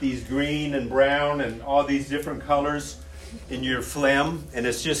getting up these green and brown and all these different colors in your phlegm, and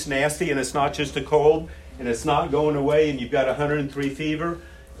it's just nasty, and it's not just a cold, and it's not going away, and you've got 103 fever,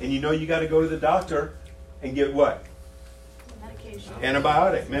 and you know you got to go to the doctor and get what?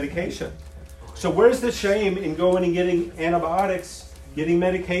 Medication. Medication. So where's the shame in going and getting antibiotics, getting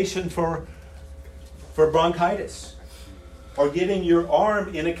medication for bronchitis, or getting your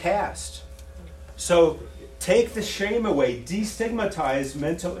arm in a cast? So take the shame away, destigmatize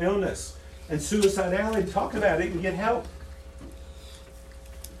mental illness and suicidality, talk about it and get help.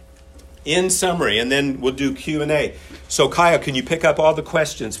 In summary, and then we'll do Q&A. So Kyle, can you pick up all the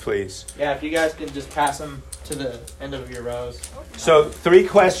questions, please? Yeah, if you guys can just pass them to the end of your rows. So 3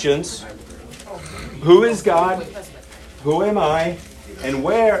 questions. Who is God? Who am I? And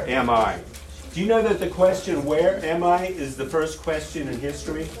where am I? Do you know that the question, where am I, is the first question in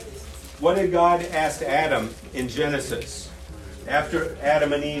history? What did God ask Adam in Genesis? After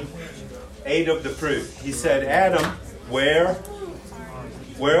Adam and Eve ate of the fruit, he said, Adam, where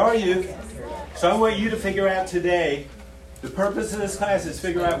are you? So I want you to figure out today, the purpose of this class is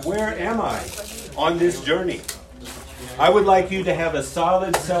figure out where am I on this journey. I would like you to have a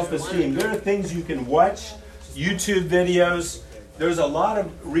solid self-esteem. There are things you can watch, YouTube videos. There's a lot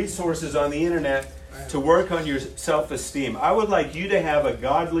of resources on the internet to work on your self-esteem. I would like you to have a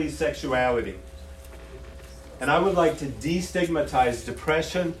godly sexuality. And I would like to destigmatize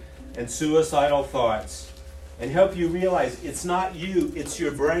depression and suicidal thoughts and help you realize it's not you, it's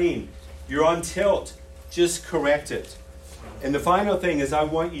your brain. You're on tilt. Just correct it. And the final thing is I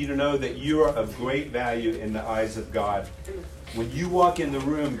want you to know that you are of great value in the eyes of God. When you walk in the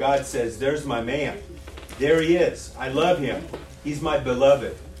room, God says, there's my man. There he is. I love him. He's my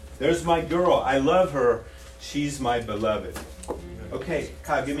beloved. There's my girl. I love her. She's my beloved. Okay,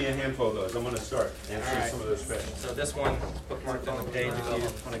 Kyle, give me a handful of those. I'm going to start answering some of those questions. So this one, bookmarked on the page if you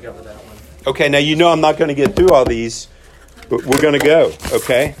want to go with that one. Okay, now you know I'm not going to get through all these, but we're going to go,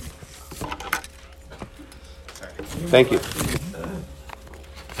 okay? Thank you.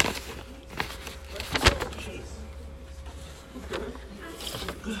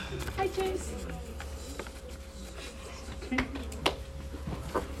 Hi, Chase.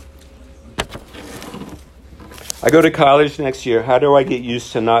 I go to college next year. How do I get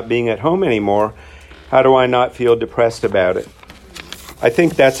used to not being at home anymore? How do I not feel depressed about it? I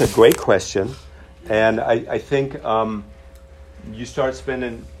think that's a great question. And I think you start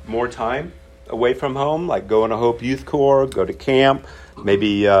spending more time away from home, like go on a Hope Youth Corps, go to camp,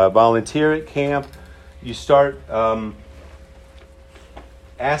 maybe volunteer at camp. You start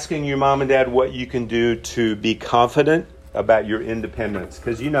asking your mom and dad what you can do to be confident about your independence.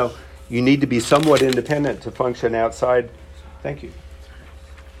 Because, you need to be somewhat independent to function outside. Thank you.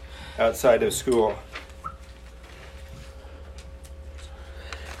 Outside of school.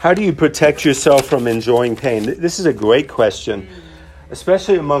 How do you protect yourself from enjoying pain? This is a great question,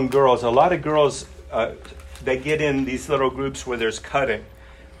 especially among girls. A lot of girls, they get in these little groups where there's cutting,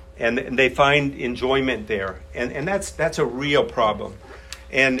 and they find enjoyment there. And that's a real problem.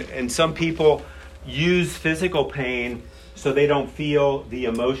 And some people use physical pain so they don't feel the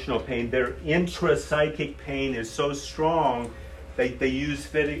emotional pain. Their intrapsychic pain is so strong, they use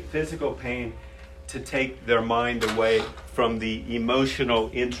physical pain to take their mind away from the emotional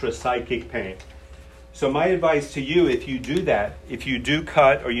intrapsychic pain. So my advice to you, if you do that, if you do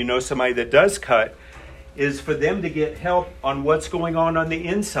cut or you know somebody that does cut, is for them to get help on what's going on the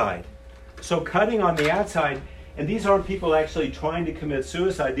inside. So cutting on the outside, and these aren't people actually trying to commit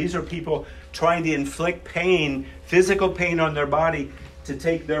suicide. These are people trying to inflict pain, physical pain on their body to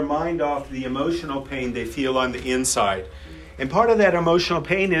take their mind off the emotional pain they feel on the inside. And part of that emotional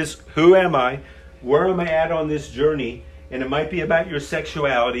pain is, who am I? Where am I at on this journey? And it might be about your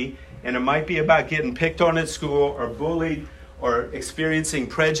sexuality, and it might be about getting picked on at school or bullied or experiencing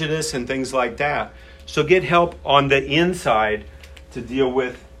prejudice and things like that. So get help on the inside to deal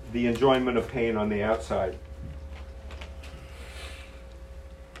with the enjoyment of pain on the outside.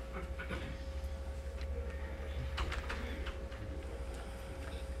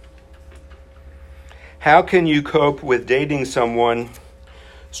 How can you cope with dating someone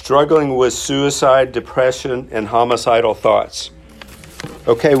struggling with suicide, depression, and homicidal thoughts?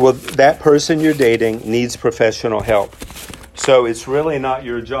 Okay, well, that person you're dating needs professional help. So it's really not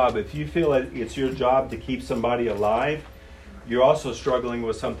your job. If you feel it's your job to keep somebody alive, you're also struggling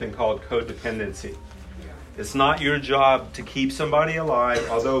with something called codependency. It's not your job to keep somebody alive,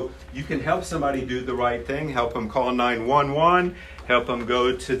 although you can help somebody do the right thing, help them call 911, help them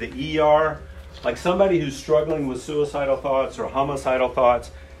go to the ER. Like somebody who's struggling with suicidal thoughts or homicidal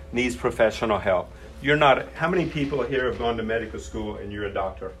thoughts needs professional help. You're not. How many people here have gone to medical school and you're a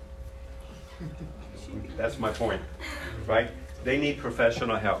doctor? That's my point, right? They need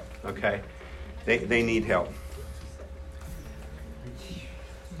professional help, okay? They need help.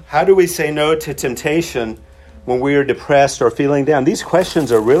 How do we say no to temptation when we are depressed or feeling down? These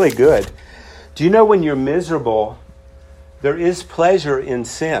questions are really good. Do you know when you're miserable, there is pleasure in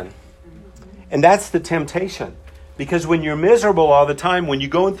sin? And that's the temptation. Because when you're miserable all the time, when you're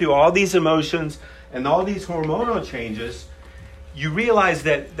going through all these emotions and all these hormonal changes, you realize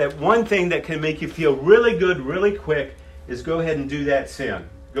that one thing that can make you feel really good really quick is go ahead and do that sin.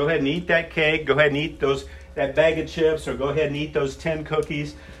 Go ahead and eat that cake. Go ahead and eat that bag of chips, or go ahead and eat those 10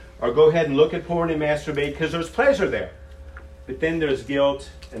 cookies, or go ahead and look at porn and masturbate, because there's pleasure there. But then there's guilt,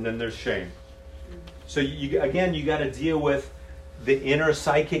 and then there's shame. So you got to deal with the inner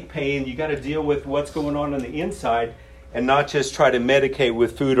psychic pain. You got to deal with what's going on the inside, and not just try to medicate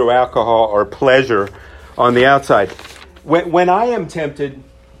with food or alcohol or pleasure on the outside. When I am tempted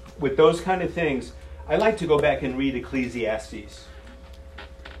with those kind of things, I like to go back and read Ecclesiastes,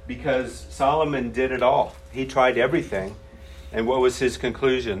 because Solomon did it all. He tried everything. And what was his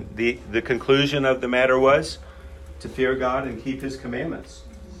conclusion? The conclusion of the matter was to fear God and keep his commandments,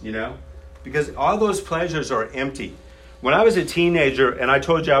 because all those pleasures are empty. When I was a teenager, and I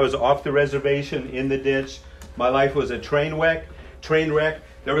told you I was off the reservation in the ditch, my life was a train wreck.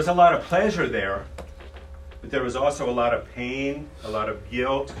 There was a lot of pleasure there, but there was also a lot of pain, a lot of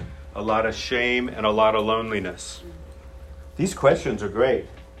guilt, a lot of shame, and a lot of loneliness. These questions are great.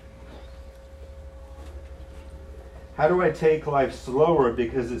 How do I take life slower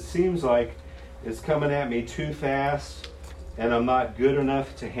because it seems like it's coming at me too fast and I'm not good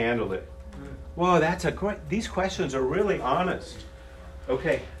enough to handle it? Well, these questions are really honest.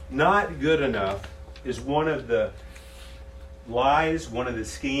 Okay, not good enough is one of the lies, one of the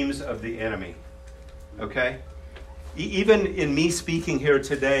schemes of the enemy. Okay? Even in me speaking here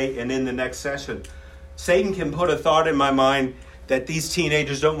today and in the next session, Satan can put a thought in my mind that these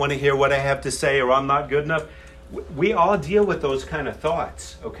teenagers don't want to hear what I have to say, or I'm not good enough. We all deal with those kind of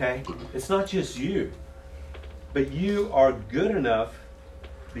thoughts, okay? It's not just you. But you are good enough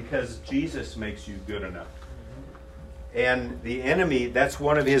because Jesus makes you good enough. And the enemy, that's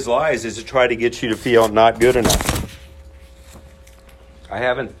one of his lies, is to try to get you to feel not good enough. I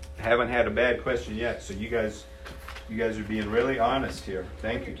haven't had a bad question yet, so you guys You guys are being really honest here.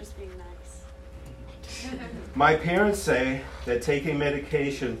 Thank you. You're just being nice. My parents say that taking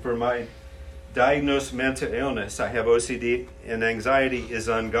medication for my diagnosed mental illness, I have OCD and anxiety, is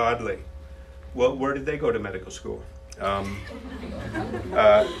ungodly. Well, where did they go to medical school?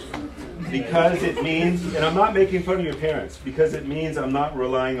 Because it means, and I'm not making fun of your parents, because it means I'm not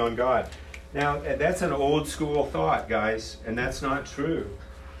relying on God. Now, that's an old school thought, guys, and that's not true.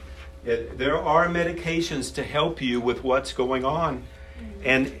 There are medications to help you with what's going on,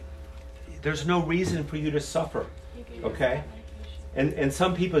 and there's no reason for you to suffer, okay? And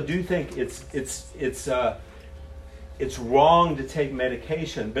some people do think it's wrong to take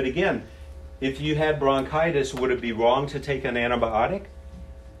medication, but again, if you had bronchitis, would it be wrong to take an antibiotic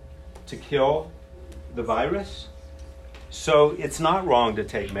to kill the virus? So it's not wrong to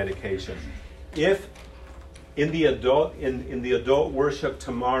take medication. If in the adult worship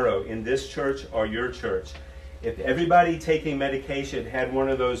tomorrow in this church or your church, if everybody taking medication had one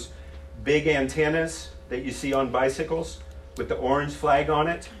of those big antennas that you see on bicycles with the orange flag on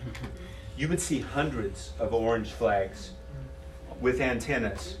it, you would see hundreds of orange flags with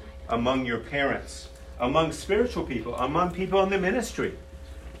antennas among your parents, among spiritual people, among people in the ministry.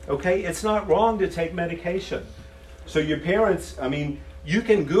 Okay, it's not wrong to take medication. So your parents, you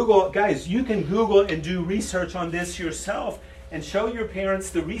can Google, guys, you can Google and do research on this yourself and show your parents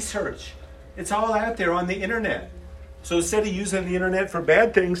the research. It's all out there on the internet. So instead of using the internet for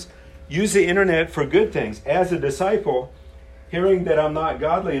bad things, use the internet for good things. As a disciple, hearing that I'm not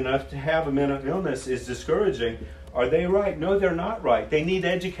godly enough to have a mental illness is discouraging. Are they right? No, they're not right. They need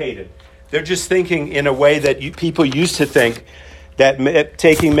educated. They're just thinking in a way that people used to think that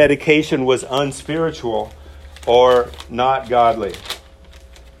taking medication was unspiritual or not godly.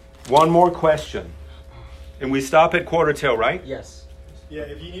 One more question. And we stop at quarter till, right? Yes. Yeah,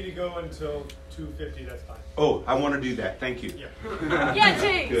 if you need to go until 2:50, that's fine. Oh, I want to do that. Thank you. Yeah. Yeah,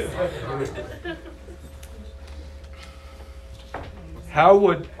 Chase. Good. How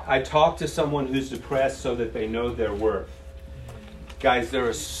would I talk to someone who's depressed so that they know their worth? Guys, there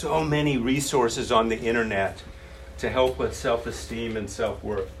are so many resources on the internet to help with self-esteem and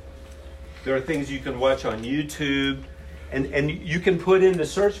self-worth. There are things you can watch on YouTube, and you can put in the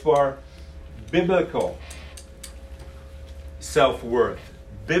search bar biblical self-worth,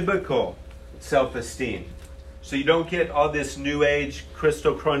 biblical self-esteem. So you don't get all this new age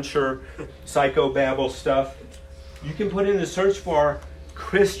crystal cruncher, psychobabble stuff. You can put in the search bar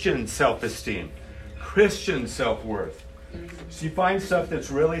Christian self-esteem, Christian self-worth. So you find stuff that's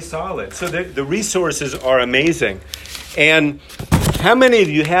really solid. So the resources are amazing. And how many of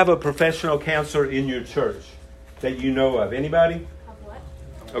you have a professional counselor in your church that you know of? Anybody?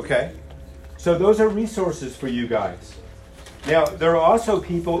 Okay. So those are resources for you guys. Now, there are also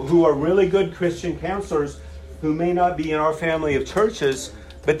people who are really good Christian counselors who may not be in our family of churches,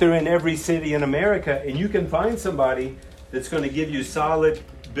 but they're in every city in America, and you can find somebody that's going to give you solid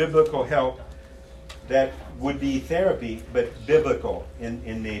biblical help that would be therapy, but biblical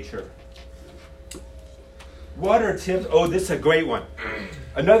in nature. What are tips? Oh, this is a great one.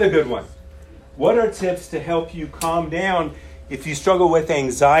 Another good one. What are tips to help you calm down if you struggle with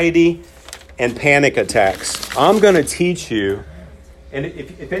anxiety and panic attacks? I'm going to teach you, and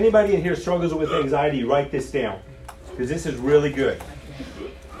if anybody in here struggles with anxiety, write this down, because this is really good.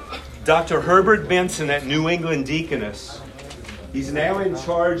 Dr. Herbert Benson at New England Deaconess, he's now in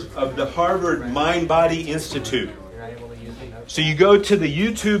charge of the Harvard Mind-Body Institute. So you go to the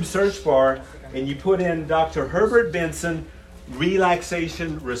YouTube search bar and you put in Dr. Herbert Benson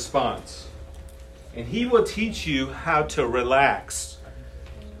relaxation response. And he will teach you how to relax.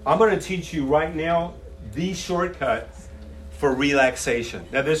 I'm going to teach you right now the shortcut for relaxation.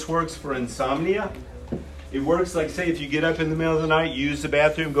 Now this works for insomnia. It works like, say, if you get up in the middle of the night, you use the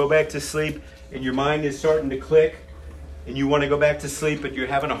bathroom, go back to sleep, and your mind is starting to click, and you want to go back to sleep, but you're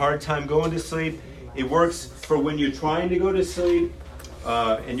having a hard time going to sleep. It works for when you're trying to go to sleep,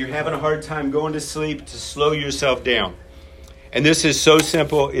 and you're having a hard time going to sleep, to slow yourself down. And this is so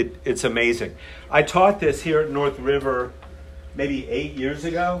simple, it's amazing. I taught this here at North River maybe 8 years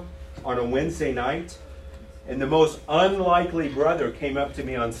ago on a Wednesday night, and the most unlikely brother came up to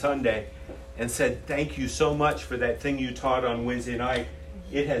me on Sunday and said, "Thank you so much for that thing you taught on Wednesday night.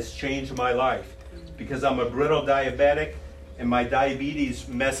 It has changed my life because I'm a brittle diabetic and my diabetes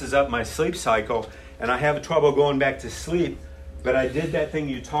messes up my sleep cycle and I have trouble going back to sleep. But I did that thing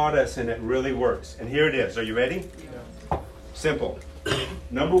you taught us and it really works." And here it is. Are you ready? Yeah. Simple.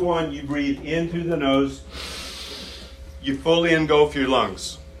 Number one, you breathe in through the nose. You fully engulf your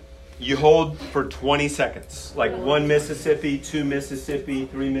lungs. You hold for 20 seconds, like 1 Mississippi, 2 Mississippi,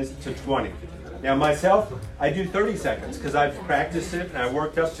 3 Mississippi, to 20. Now myself, I do 30 seconds because I've practiced it and I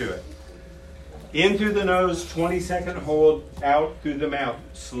worked up to it. In through the nose, 20-second hold, out through the mouth,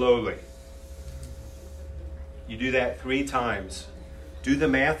 slowly. You do that 3 times. Do the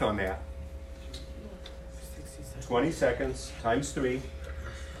math on that. 20 seconds times 3.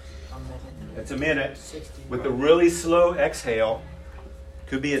 That's a minute. With a really slow exhale,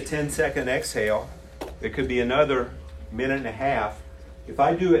 could be a 10-second exhale. It could be another minute and a half. If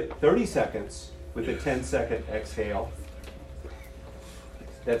I do it 30 seconds with a 10-second exhale,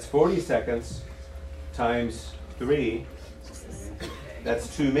 that's 40 seconds times 3.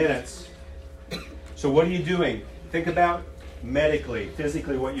 That's 2 minutes. So what are you doing? Think about medically,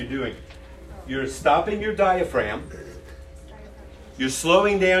 physically what you're doing. You're stopping your diaphragm. You're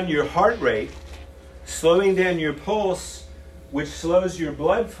slowing down your heart rate, slowing down your pulse, which slows your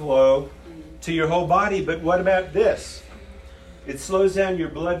blood flow to your whole body. But what about this? It slows down your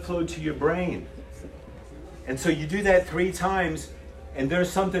blood flow to your brain. And so you do that 3 times, and there's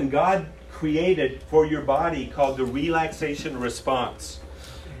something God created for your body called the relaxation response.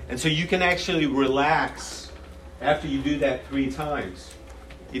 And so you can actually relax after you do that 3 times.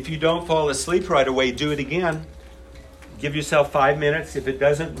 If you don't fall asleep right away, do it again. Give yourself 5 minutes. If it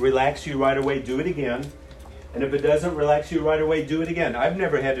doesn't relax you right away, do it again. And if it doesn't relax you right away, do it again. I've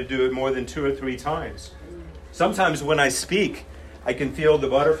never had to do it more than 2 or 3 times. Sometimes when I speak, I can feel the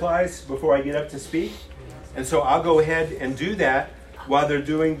butterflies before I get up to speak. And so I'll go ahead and do that while they're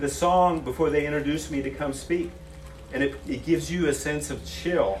doing the song before they introduce me to come speak. And it gives you a sense of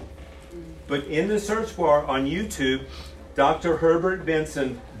chill. But in the search bar on YouTube, Dr. Herbert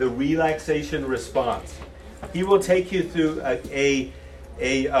Benson, the relaxation response. He will take you through a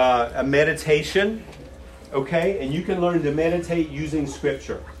meditation, okay? And you can learn to meditate using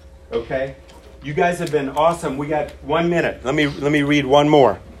Scripture, okay? You guys have been awesome. We got 1 minute. Let me read one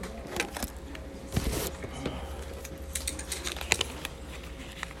more.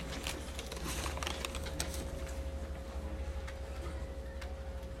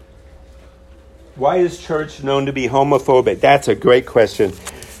 Why is church known to be homophobic? That's a great question.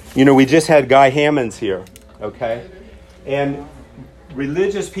 You know, we just had Guy Hammonds here, okay? And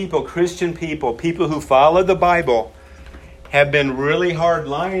religious people, Christian people, people who follow the Bible have been really hard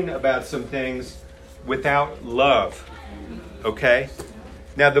lying about some things without love, okay?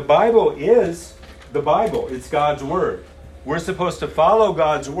 Now, the Bible is the Bible. It's God's Word. We're supposed to follow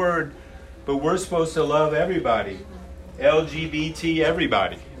God's Word, but we're supposed to love everybody. LGBT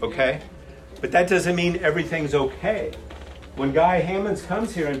everybody, okay? But that doesn't mean everything's okay. When Guy Hammonds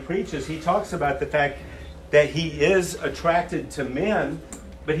comes here and preaches, he talks about the fact that he is attracted to men,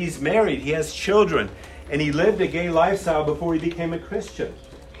 but he's married, he has children, and he lived a gay lifestyle before he became a Christian.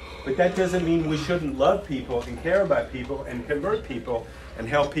 But that doesn't mean we shouldn't love people and care about people and convert people and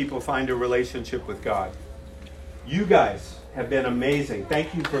help people find a relationship with God. You guys have been amazing.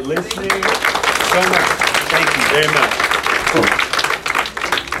 Thank you for listening so much. Thank you very much.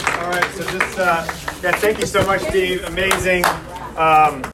 All right, so just, thank you so much, Steve. Amazing.